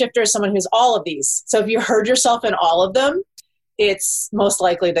shapeshifter is someone who's all of these. So if you heard yourself in all of them, it's most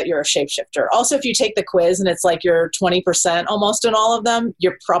likely that you're a shapeshifter. Also, if you take the quiz and it's like you're 20% almost in all of them,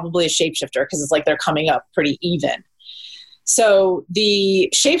 you're probably a shapeshifter because it's like they're coming up pretty even. So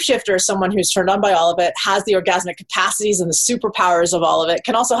the shapeshifter is someone who's turned on by all of it, has the orgasmic capacities and the superpowers of all of it,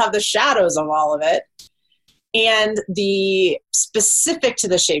 can also have the shadows of all of it. And the specific to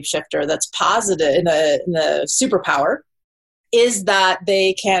the shapeshifter that's positive in the superpower is that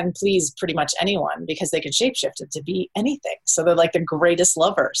they can please pretty much anyone because they can shapeshift it to be anything. So they're like the greatest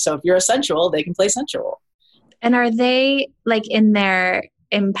lover. So if you're a sensual, they can play sensual. And are they like in their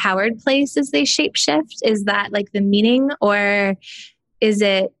empowered place as they shapeshift? Is that like the meaning, or is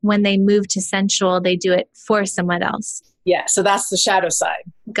it when they move to sensual, they do it for someone else? Yeah. So that's the shadow side.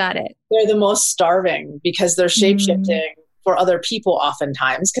 Got it. They're the most starving because they're shapeshifting for other people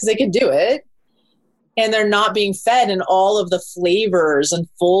oftentimes because they can do it. And they're not being fed in all of the flavors and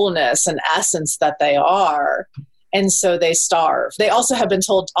fullness and essence that they are. And so they starve. They also have been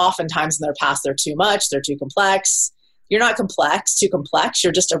told oftentimes in their past they're too much, they're too complex. You're not too complex.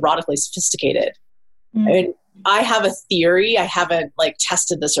 You're just erotically sophisticated. I mean, I have a theory. I haven't like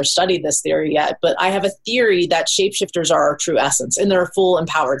tested this or studied this theory yet, but I have a theory that shapeshifters are our true essence in their full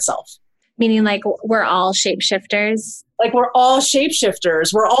empowered self. Meaning like we're all shapeshifters? Like we're all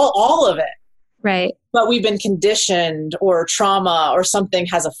shapeshifters. We're all of it. Right. But we've been conditioned or trauma or something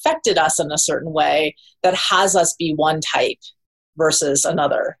has affected us in a certain way that has us be one type versus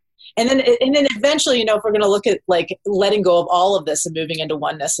another. And then eventually, if we're going to look at like letting go of all of this and moving into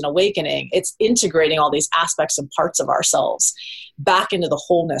oneness and awakening, it's integrating all these aspects and parts of ourselves back into the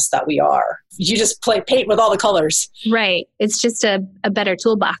wholeness that we are. You just paint with all the colors. Right. It's just a better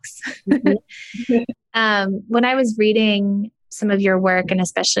toolbox. When I was reading some of your work and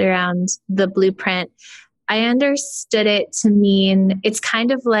especially around the blueprint, I understood it to mean it's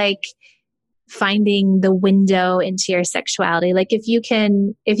kind of like finding the window into your sexuality. Like if you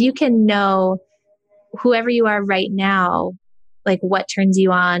can know whoever you are right now, like what turns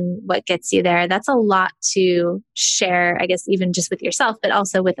you on, what gets you there, that's a lot to share, I guess, even just with yourself, but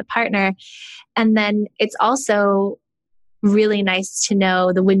also with a partner. And then it's also really nice to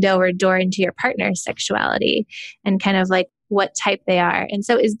know the window or door into your partner's sexuality and kind of like what type they are. And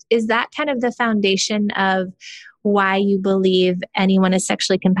so is that kind of the foundation of why you believe anyone is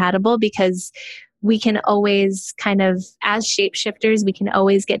sexually compatible? Because we can always kind of, as shapeshifters, we can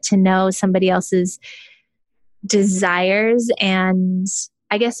always get to know somebody else's desires and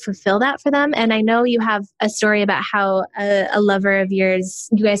I guess fulfill that for them. And I know you have a story about how a lover of yours,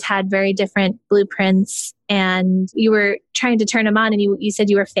 you guys had very different blueprints and you were trying to turn them on and you said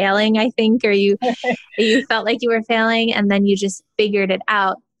you were failing, I think, or you felt like you were failing and then you just figured it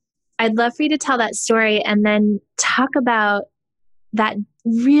out. I'd love for you to tell that story and then talk about that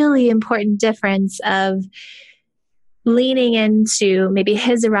really important difference of leaning into maybe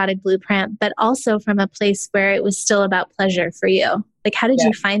his erotic blueprint, but also from a place where it was still about pleasure for you. Like, how did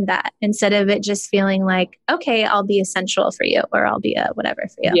you find that instead of it just feeling like, okay, I'll be a sensual for you or I'll be a whatever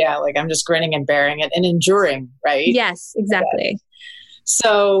for you? Yeah, like I'm just grinning and bearing it and enduring, right? Yes, exactly. Yeah.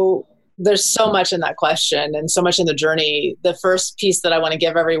 So there's so much in that question and so much in the journey. The first piece that I want to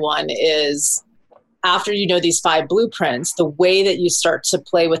give everyone is after you know these 5 blueprints, the way that you start to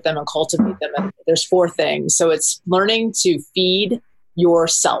play with them and cultivate them, and there's 4 things. So it's learning to feed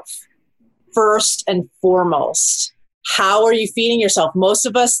yourself first and foremost. How are you feeding yourself? Most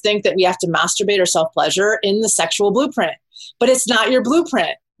of us think that we have to masturbate or self-pleasure in the sexual blueprint, but it's not your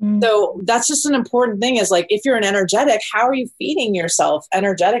blueprint. So that's just an important thing is like, if you're an energetic, how are you feeding yourself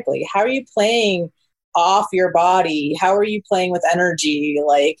energetically? How are you playing off your body? How are you playing with energy?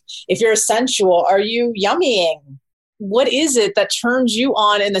 Like if you're a sensual, are you yummying? What is it that turns you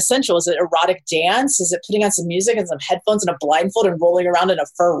on in the sensual? Is it erotic dance? Is it putting on some music and some headphones and a blindfold and rolling around in a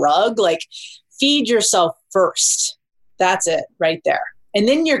fur rug? Like feed yourself first. That's it right there. And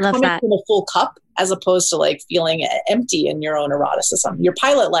then you're coming from a full cup as opposed to like feeling empty in your own eroticism. Your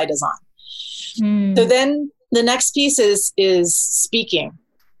pilot light is on. So then the next piece is speaking.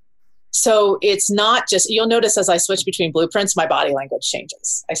 So it's not just, you'll notice as I switch between blueprints, my body language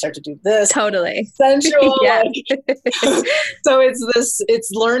changes. I start to do this. Totally. Sensual. So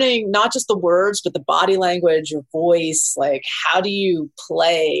it's learning not just the words, but the body language, your voice, like how do you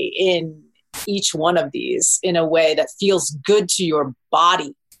play in each one of these in a way that feels good to your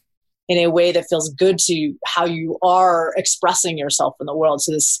body, in a way that feels good to how you are expressing yourself in the world.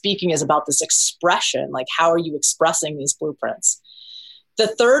 So the speaking is about this expression, like how are you expressing these blueprints? The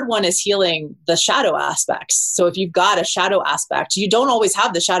third one is healing the shadow aspects. So if you've got a shadow aspect, you don't always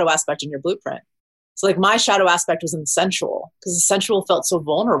have the shadow aspect in your blueprint. So like my shadow aspect was in the sensual because the sensual felt so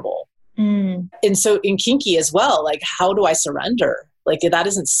vulnerable. And so in kinky as well, like how do I surrender? Like that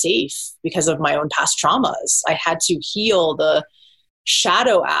isn't safe because of my own past traumas. I had to heal the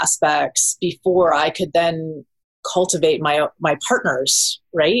shadow aspects before I could then cultivate my partners,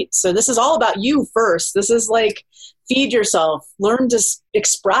 right? So this is all about you first. This is like feed yourself, learn to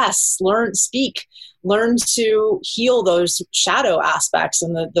express, speak, learn to heal those shadow aspects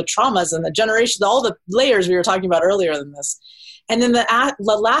and the traumas and the generations, all the layers we were talking about earlier in this. And then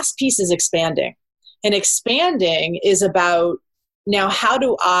the last piece is expanding. And expanding is about now how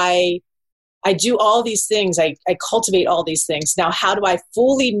do I do all these things, I cultivate all these things. Now, how do I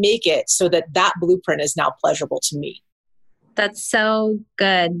fully make it so that blueprint is now pleasurable to me? That's so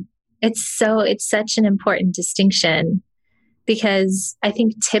good. It's such an important distinction because I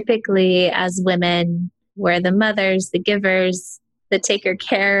think typically as women, we're the mothers, the givers, the taker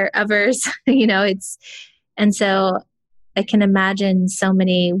care ofers, and so I can imagine so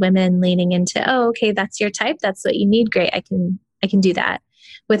many women leaning into, oh, okay, that's your type. That's what you need. Great. I can do that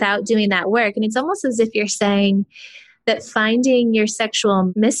without doing that work. And it's almost as if you're saying that finding your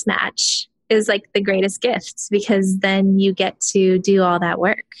sexual mismatch is like the greatest gift because then you get to do all that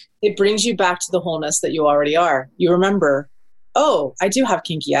work. It brings you back to the wholeness that you already are. You remember, oh, I do have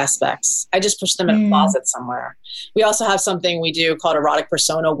kinky aspects. I just push them in a closet somewhere. We also have something we do called erotic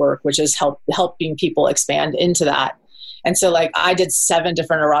persona work, which is helping people expand into that. And so like I did 7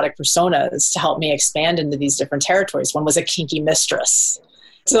 different erotic personas to help me expand into these different territories. One was a kinky mistress.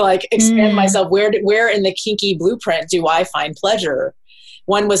 To like expand myself, where in the kinky blueprint do I find pleasure?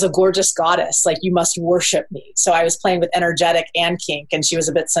 One was a gorgeous goddess, like you must worship me. So I was playing with energetic and kink, and she was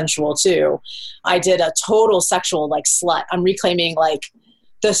a bit sensual too. I did a total sexual like slut. I'm reclaiming like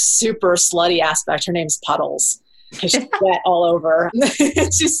the super slutty aspect. Her name's Puddles because she's wet all over.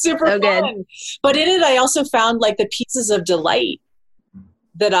 She's super fun. Good. But in it, I also found like the pieces of delight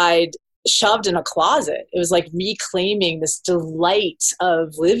that I'd shoved in a closet. It was like reclaiming this delight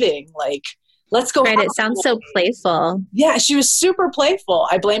of living. Like, let's go. Right. It sounds so playful. Yeah. She was super playful.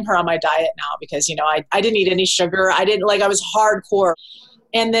 I blame her on my diet now because, I didn't eat any sugar. I was hardcore.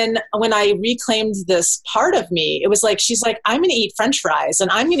 And then when I reclaimed this part of me, it was like, she's like, I'm going to eat French fries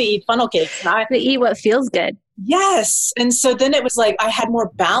and I'm going to eat funnel cakes. And to eat what feels good. Yes. And so then it was like, I had more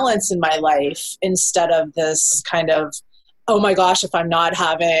balance in my life instead of this kind of oh my gosh, if I'm not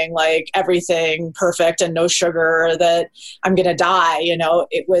having like everything perfect and no sugar, that I'm going to die.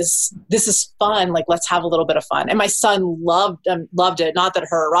 This is fun. Like, let's have a little bit of fun. And my son loved it. Not that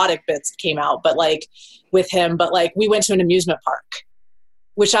her erotic bits came out, but like with him, but like we went to an amusement park,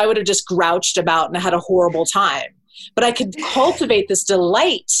 which I would have just grouched about and had a horrible time. But I could cultivate this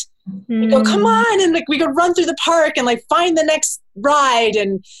delight. We go, come on. And like, we could run through the park and like find the next ride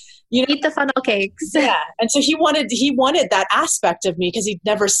and, eat the funnel cakes. Yeah. And so he wanted that aspect of me because he'd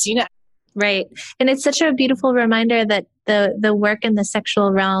never seen it. Right. And it's such a beautiful reminder that the work in the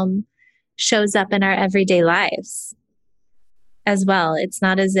sexual realm shows up in our everyday lives as well. It's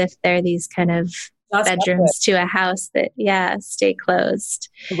not as if they're these kind of bedrooms to a house that, stay closed.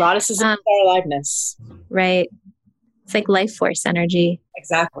 Eroticism is our aliveness. Right. It's like life force energy.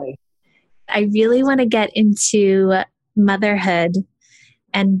 Exactly. I really want to get into motherhood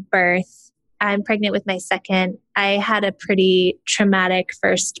and birth. I'm pregnant with my second. I had a pretty traumatic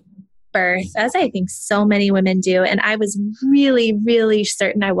first birth, as I think so many women do. And I was really, really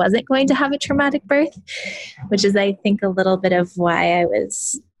certain I wasn't going to have a traumatic birth, which is, I think, a little bit of why I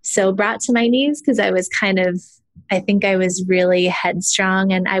was so brought to my knees, because I think I was really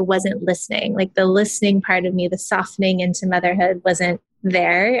headstrong and I wasn't listening. Like the listening part of me, the softening into motherhood wasn't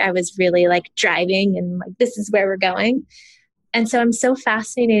there. I was really like driving and like, this is where we're going. And so I'm so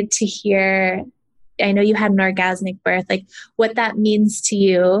fascinated to hear, I know you had an orgasmic birth, like what that means to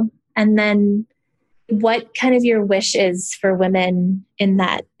you. And then what kind of your wish is for women in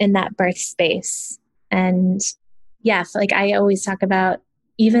that birth space. And like I always talk about,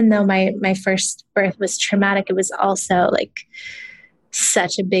 even though my first birth was traumatic, it was also like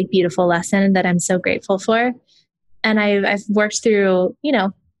such a big, beautiful lesson that I'm so grateful for. And I've worked through,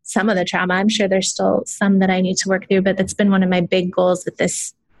 some of the trauma. I'm sure there's still some that I need to work through, but that's been one of my big goals with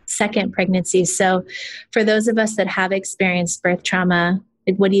this second pregnancy. So for those of us that have experienced birth trauma,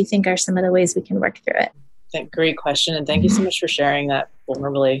 what do you think are some of the ways we can work through it? Great question. And thank you so much for sharing that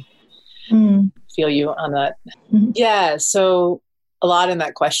vulnerably. Feel you on that. Yeah. So a lot in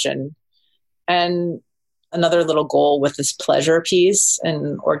that question. And another little goal with this pleasure piece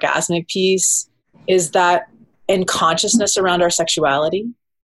and orgasmic piece is that in consciousness around our sexuality,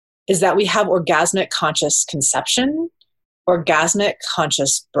 is that we have orgasmic conscious conception, orgasmic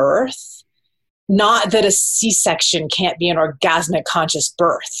conscious birth. Not that a C-section can't be an orgasmic conscious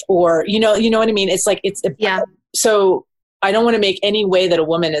birth, or you know what I mean? It's like So I don't want to make any way that a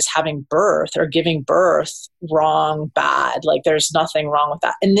woman is having birth or giving birth wrong, bad. Like there's nothing wrong with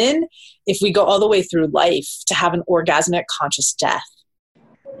that. And then if we go all the way through life to have an orgasmic conscious death,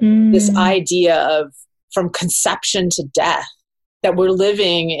 this idea of from conception to death, that we're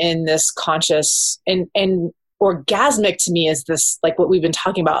living in this conscious and orgasmic to me is this, like what we've been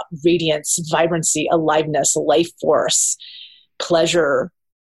talking about, radiance, vibrancy, aliveness, life force, pleasure,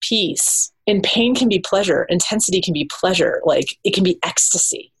 peace. And pain can be pleasure. Intensity can be pleasure. Like it can be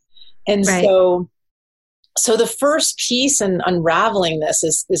ecstasy. And so the first piece in unraveling this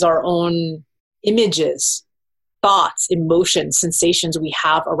is our own images, thoughts, emotions, sensations we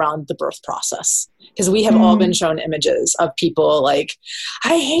have around the birth process. Because we have all been shown images of people like,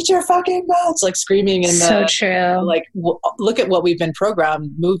 I hate your fucking guts, like screaming in so true. Like, look at what we've been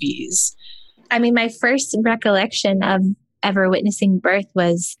programmed, movies. I mean, my first recollection of ever witnessing birth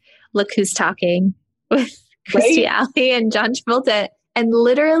was Look Who's Talking with Kirstie Alley and John Travolta. And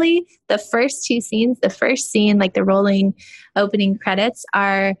literally the first two scenes, the first scene, like the rolling opening credits,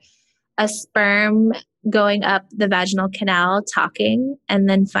 are a sperm going up the vaginal canal talking and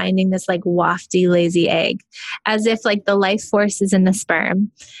then finding this like wafty, lazy egg, as if like the life force is in the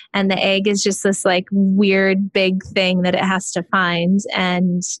sperm and the egg is just this like weird big thing that it has to find.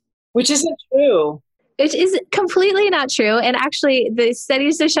 And which isn't true. It is completely not true. And actually the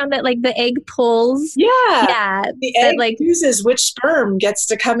studies have shown that like the egg pulls. Yeah. The egg like chooses which sperm gets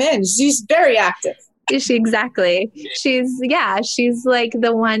to come in. She's very active. Exactly. She's like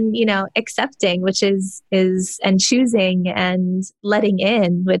the one, accepting, which is and choosing and letting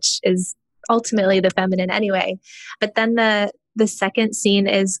in, which is ultimately the feminine anyway. But then the second scene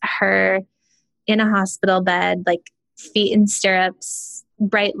is her in a hospital bed, like feet in stirrups,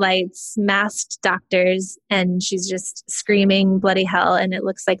 bright lights, masked doctors, and she's just screaming bloody hell. And it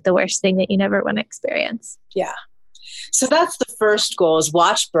looks like the worst thing that you never want to experience. Yeah. So that's the first goal, is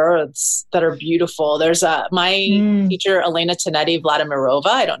watch births that are beautiful. There's my teacher, Elena Tinetti-Vladimirova.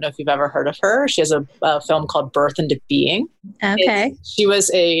 I don't know if you've ever heard of her. She has a film called Birth into Being. Okay. She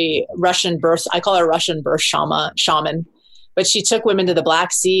was a Russian birth, I call her Russian birth shaman, but she took women to the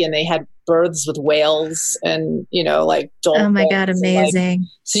Black Sea and they had births with whales and, like dolphins. Oh my God, amazing.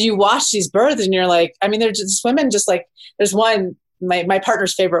 So you watch these births and you're like, I mean, they're just women, just like, there's one, my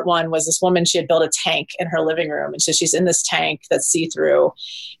partner's favorite one was this woman. She had built a tank in her living room. And so she's in this tank that's see-through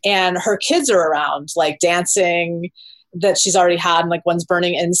and her kids are around like dancing that she's already had. And like one's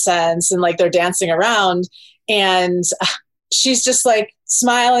burning incense and like they're dancing around and she's just like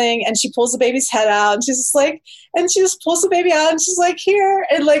smiling and she pulls the baby's head out and she's just like, and she just pulls the baby out and she's like here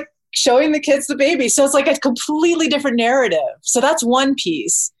and like showing the kids the baby. So it's like a completely different narrative. So that's one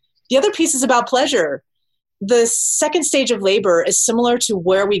piece. The other piece is about pleasure. The second stage of labor is similar to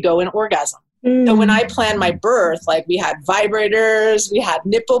where we go in orgasm. So when I planned my birth, like we had vibrators, we had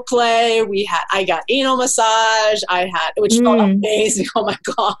nipple play, I got anal massage, which felt amazing. Oh my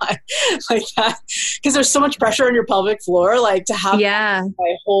God. Like that. Because there's so much pressure on your pelvic floor, like to have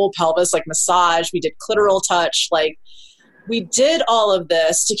my whole pelvis, like massage. We did clitoral touch. Like we did all of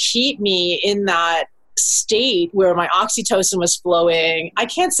this to keep me in that state where my oxytocin was flowing. I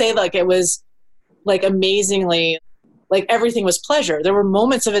can't say like it was like amazingly, like everything was pleasure. There were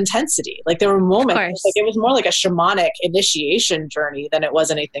moments of intensity. Like there were moments, like it was more like a shamanic initiation journey than it was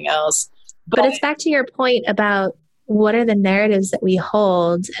anything else. But it's back to your point about what are the narratives that we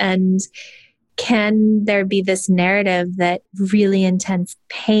hold, and can there be this narrative that really intense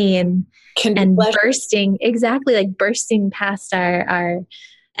pain and bursting, exactly, like bursting past our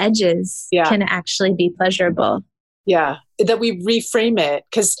edges can actually be pleasurable. Yeah, that we reframe it.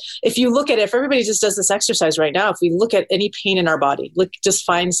 Because if you look at it, if everybody just does this exercise right now, if we look at any pain in our body, just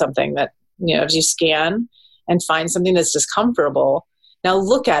find something that, if you scan and find something that's discomfortable, now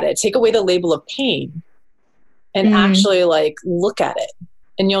look at it, take away the label of pain and actually like look at it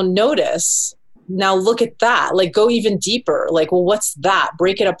and you'll notice, now look at that, like go even deeper. Like, well, what's that?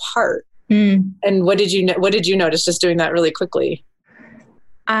 Break it apart. And what did you notice just doing that really quickly?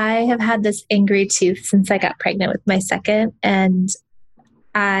 I have had this angry tooth since I got pregnant with my second. And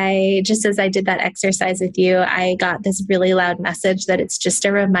just as I did that exercise with you, I got this really loud message that it's just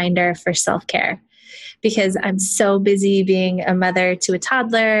a reminder for self-care, because I'm so busy being a mother to a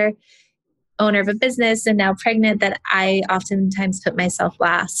toddler, owner of a business, and now pregnant, that I oftentimes put myself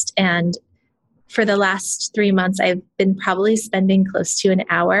last. And for the last 3 months, I've been probably spending close to an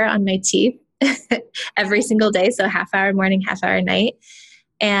hour on my teeth every single day. So half hour morning, half hour night.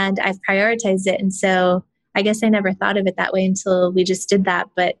 And I've prioritized it. And so I guess I never thought of it that way until we just did that.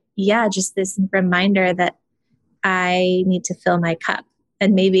 But yeah, just this reminder that I need to fill my cup.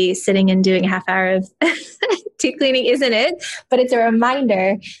 And maybe sitting and doing a half hour of teeth cleaning isn't it, but it's a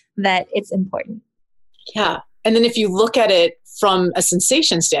reminder that it's important. Yeah. And then if you look at it from a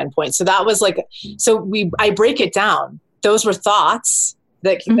sensation standpoint, so that was like, I break it down. Those were thoughts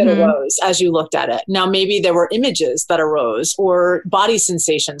that arose as you looked at it. Now, maybe there were images that arose or body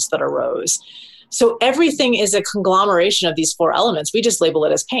sensations that arose. So everything is a conglomeration of these 4 elements. We just label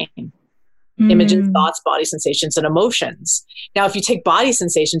it as pain. Images, thoughts, body sensations, and emotions. Now, if you take body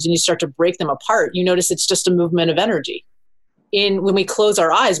sensations and you start to break them apart, you notice it's just a movement of energy. When we close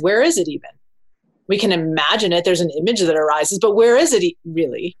our eyes, where is it even? We can imagine it. There's an image that arises, but where is it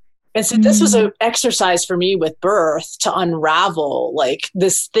really? And so this was an exercise for me with birth to unravel like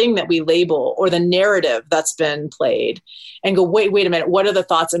this thing that we label or the narrative that's been played and go, wait a minute. What are the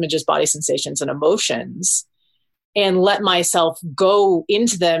thoughts, images, body sensations, and emotions? And let myself go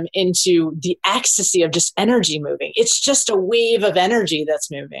into them, into the ecstasy of just energy moving. It's just a wave of energy that's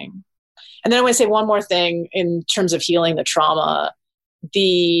moving. And then I want to say one more thing in terms of healing the trauma.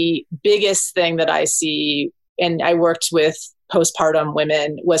 The biggest thing that I see, and I worked with postpartum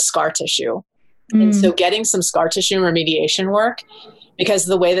women, was scar tissue. And so getting some scar tissue remediation work, because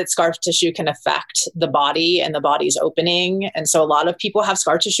the way that scar tissue can affect the body and the body's opening. And so a lot of people have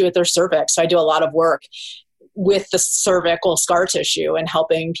scar tissue at their cervix. So I do a lot of work with the cervical scar tissue and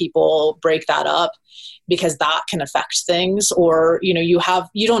helping people break that up, because that can affect things. Or, you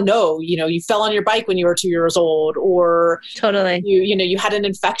don't know, you fell on your bike when you were 2 years old, or totally, you had an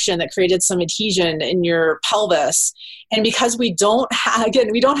infection that created some adhesion in your pelvis. And because we don't have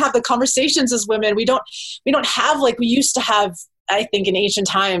the conversations as women, we don't have like we used to have, I think in ancient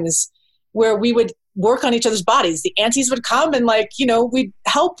times, where we would work on each other's bodies. The aunties would come and we'd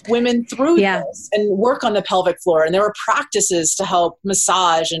help women through this and work on the pelvic floor. And there were practices to help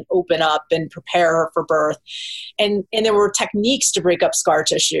massage and open up and prepare her for birth. And there were techniques to break up scar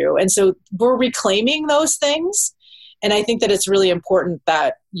tissue. And so we're reclaiming those things. And I think that it's really important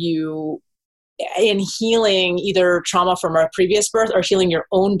that you, in healing either trauma from a previous birth or healing your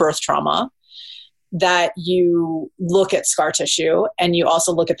own birth trauma, that you look at scar tissue and you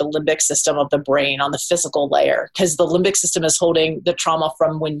also look at the limbic system of the brain on the physical layer, because the limbic system is holding the trauma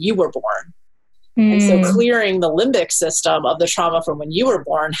from when you were born. And so clearing the limbic system of the trauma from when you were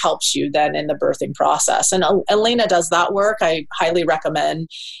born helps you then in the birthing process. And Elena does that work. I highly recommend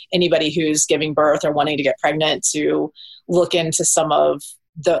anybody who's giving birth or wanting to get pregnant to look into some of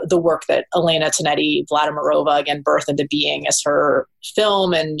the work that Elena Tonetti Vladimirova, again, Birth into Being is her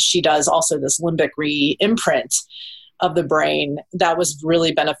film. And she does also this limbic re-imprint of the brain that was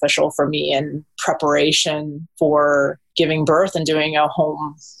really beneficial for me in preparation for giving birth and doing a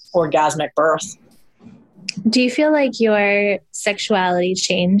home orgasmic birth. Do you feel like your sexuality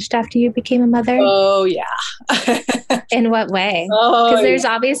changed after you became a mother? Oh, yeah. In what way? Because there's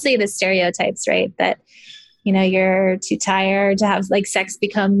obviously the stereotypes, right? That, you know, you're too tired to have, like, sex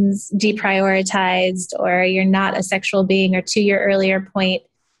becomes deprioritized, or you're not a sexual being, or to your earlier point,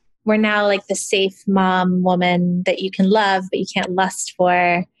 we're now like the safe mom woman that you can love, but you can't lust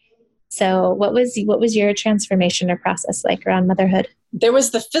for. So what was your transformation or process like around motherhood? There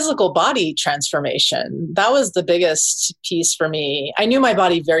was the physical body transformation. That was the biggest piece for me. I knew my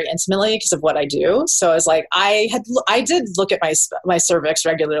body very intimately because of what I do. So I was like, I did look at my cervix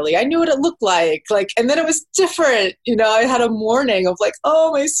regularly. I knew what it looked like, and then it was different. You know, I had a morning of like,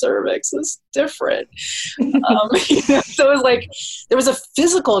 oh, my cervix is different. So it was like, there was a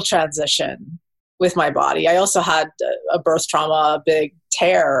physical transition with my body. I also had a birth trauma, a big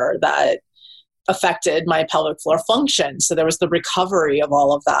tear that affected my pelvic floor function. So there was the recovery of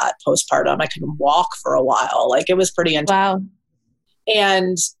all of that postpartum. I couldn't walk for a while. Like, it was pretty intense. Wow.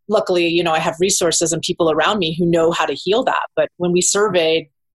 And luckily, you know, I have resources and people around me who know how to heal that. But when we surveyed,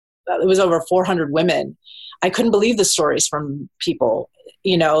 it was over 400 women. I couldn't believe the stories from people,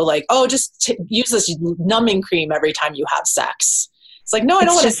 you know, like, oh, just use this numbing cream every time you have sex. It's like, no, I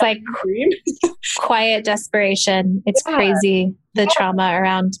don't want to. It's just like quiet desperation. It's crazy, the trauma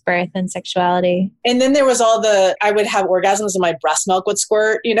around birth and sexuality. And then there was I would have orgasms and my breast milk would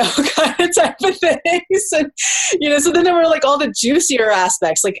squirt, you know, kind of type of things. And, you know, so then there were like all the juicier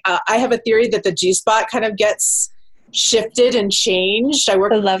aspects. Like, I have a theory that the G-spot kind of gets shifted and changed. I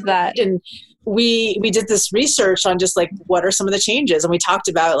love that. And we did this research on just like, what are some of the changes? And we talked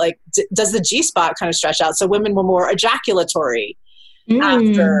about like, does the G-spot kind of stretch out? So women were more ejaculatory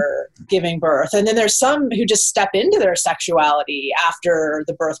after giving birth. And then there's some who just step into their sexuality after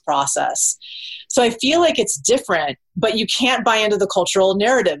the birth process. So I feel like it's different, but you can't buy into the cultural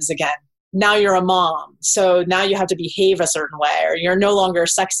narratives again. Now you're a mom, so now you have to behave a certain way, or you're no longer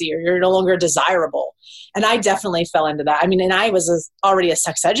sexy, or you're no longer desirable. And I definitely fell into that. I mean, and I was already a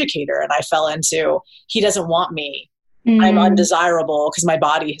sex educator, and I fell into, he doesn't want me. I'm undesirable because my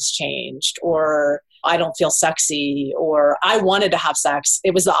body has changed, or I don't feel sexy, or I wanted to have sex.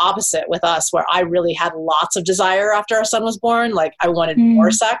 It was the opposite with us, where I really had lots of desire after our son was born. Like, I wanted more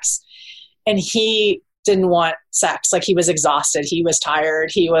sex, and he didn't want sex. Like, he was exhausted. He was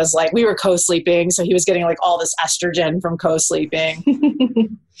tired. He was like, we were co-sleeping. So he was getting like all this estrogen from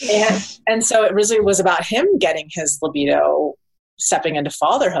co-sleeping. and so it really was about him getting his libido, stepping into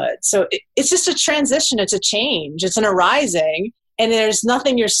fatherhood. So it's just a transition. It's a change. It's an arising, and there's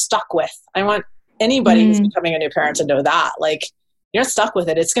nothing you're stuck with. I want anybody who's becoming a new parent to know that, like, you're not stuck with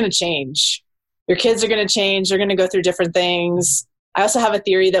it. It's going to change. Your kids are going to change. They're going to go through different things. I also have a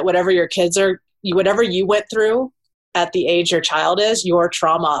theory that whatever you went through at the age your child is, your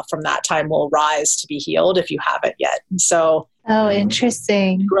trauma from that time will rise to be healed if you haven't yet. So,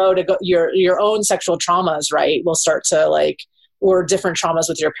 interesting. Grow to go, your own sexual traumas, right, will start to like, or different traumas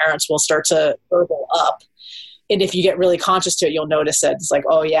with your parents will start to burble up. And if you get really conscious to it, you'll notice it. It's like,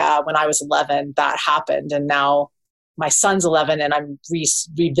 oh yeah, when I was 11, that happened. And now my son's 11 and I'm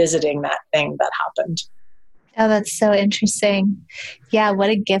revisiting that thing that happened. Oh, that's so interesting. Yeah. What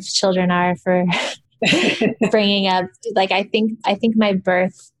a gift children are for bringing up. Like, I think my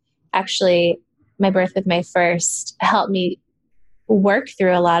birth with my first helped me work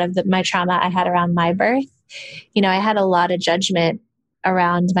through a lot of my trauma I had around my birth. You know, I had a lot of judgment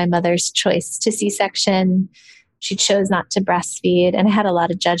around my mother's choice to C-section. She chose not to breastfeed, and I had a lot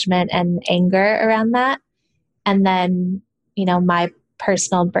of judgment and anger around that. And then, you know, my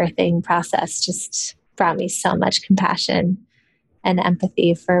personal birthing process just brought me so much compassion and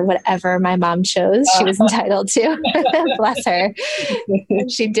empathy for whatever my mom chose. She was entitled to. Bless her.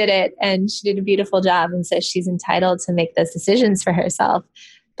 She did it, and she did a beautiful job. And so she's entitled to make those decisions for herself.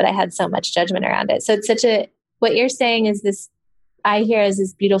 But I had so much judgment around it. So it's what you're saying is this, I hear as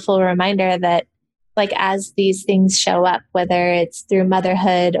this beautiful reminder that, like, as these things show up, whether it's through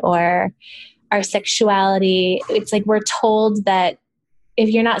motherhood or our sexuality, it's like we're told that if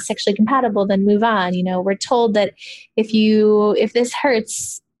you're not sexually compatible, then move on. We're told that if this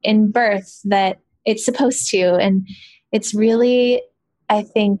hurts in birth, that it's supposed to. And it's really, I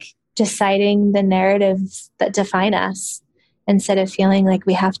think, deciding the narratives that define us instead of feeling like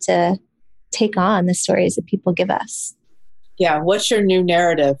we have to take on the stories that people give us. Yeah. What's your new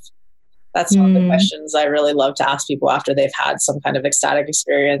narrative? That's one of the questions I really love to ask people after they've had some kind of ecstatic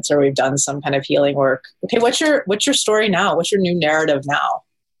experience or we've done some kind of healing work. Okay, what's your story now? What's your new narrative now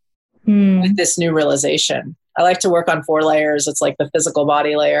with this new realization? I like to work on 4 layers. It's like the physical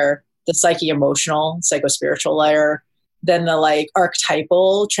body layer, the psyche-emotional, psycho-spiritual layer, then the like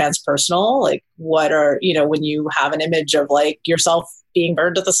archetypal, transpersonal, like what are, when you have an image of like yourself being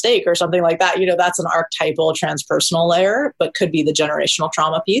burned at the stake or something like that, that's an archetypal, transpersonal layer, but could be the generational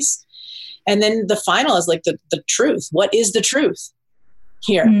trauma piece. And then the final is like the truth. What is the truth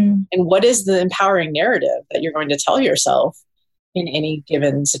here? And what is the empowering narrative that you're going to tell yourself in any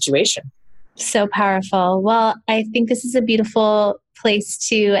given situation? So powerful. Well, I think this is a beautiful place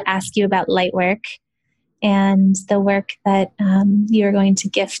to ask you about light work and the work that you're going to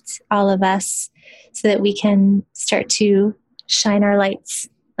gift all of us so that we can start to shine our lights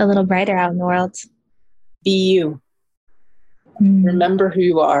a little brighter out in the world. Be you. Remember who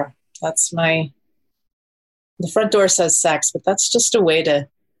you are. That's the front door says sex, but that's just a way to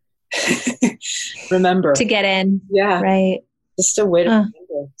remember. To get in. Yeah. Right. Just a way to remember.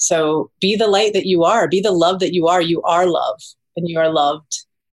 So be the light that you are. Be the love that you are. You are love and you are loved.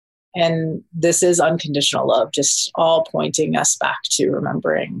 And this is unconditional love, just all pointing us back to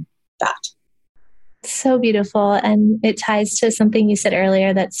remembering that. So beautiful. And it ties to something you said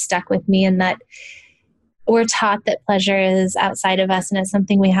earlier that stuck with me, and that we're taught that pleasure is outside of us and it's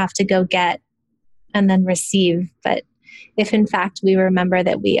something we have to go get and then receive. But if in fact we remember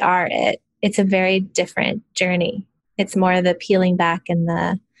that we are it, it's a very different journey. It's more the peeling back and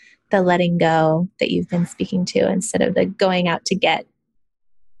the letting go that you've been speaking to instead of the going out to get.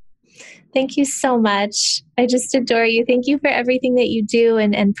 Thank you so much. I just adore you. Thank you for everything that you do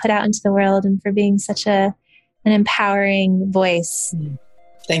and put out into the world, and for being such an empowering voice.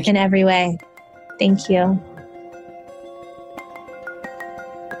 Thank you. In every way. Thank you.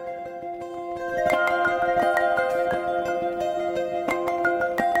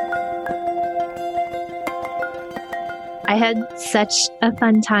 I had such a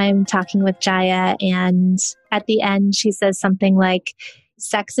fun time talking with Jaiya, and at the end she says something like,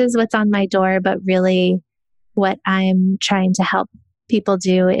 sex is what's on my door, but really what I'm trying to help people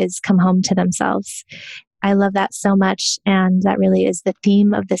do is come home to themselves. I love that so much. And that really is the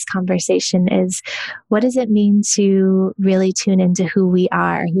theme of this conversation, is what does it mean to really tune into who we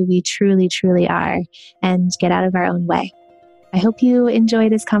are, who we truly, truly are, and get out of our own way. I hope you enjoy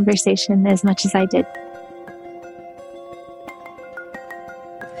this conversation as much as I did.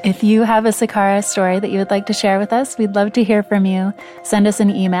 If you have a Sakara story that you would like to share with us, we'd love to hear from you. Send us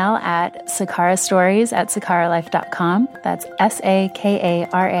an email at sakarastories@sakaralife.com. That's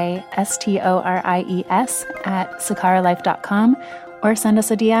SAKARASTORIES@sakaralife.com, or send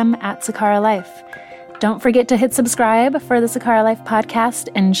us a DM at sakaralife. Don't forget to hit subscribe for the Sakara Life podcast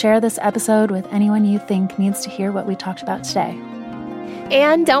and share this episode with anyone you think needs to hear what we talked about today.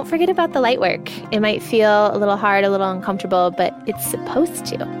 And don't forget about the light work. It might feel a little hard, a little uncomfortable, but it's supposed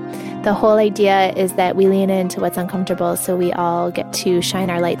to. The whole idea is that we lean into what's uncomfortable so we all get to shine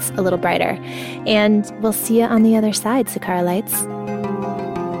our lights a little brighter. And we'll see you on the other side, Sakara Lights.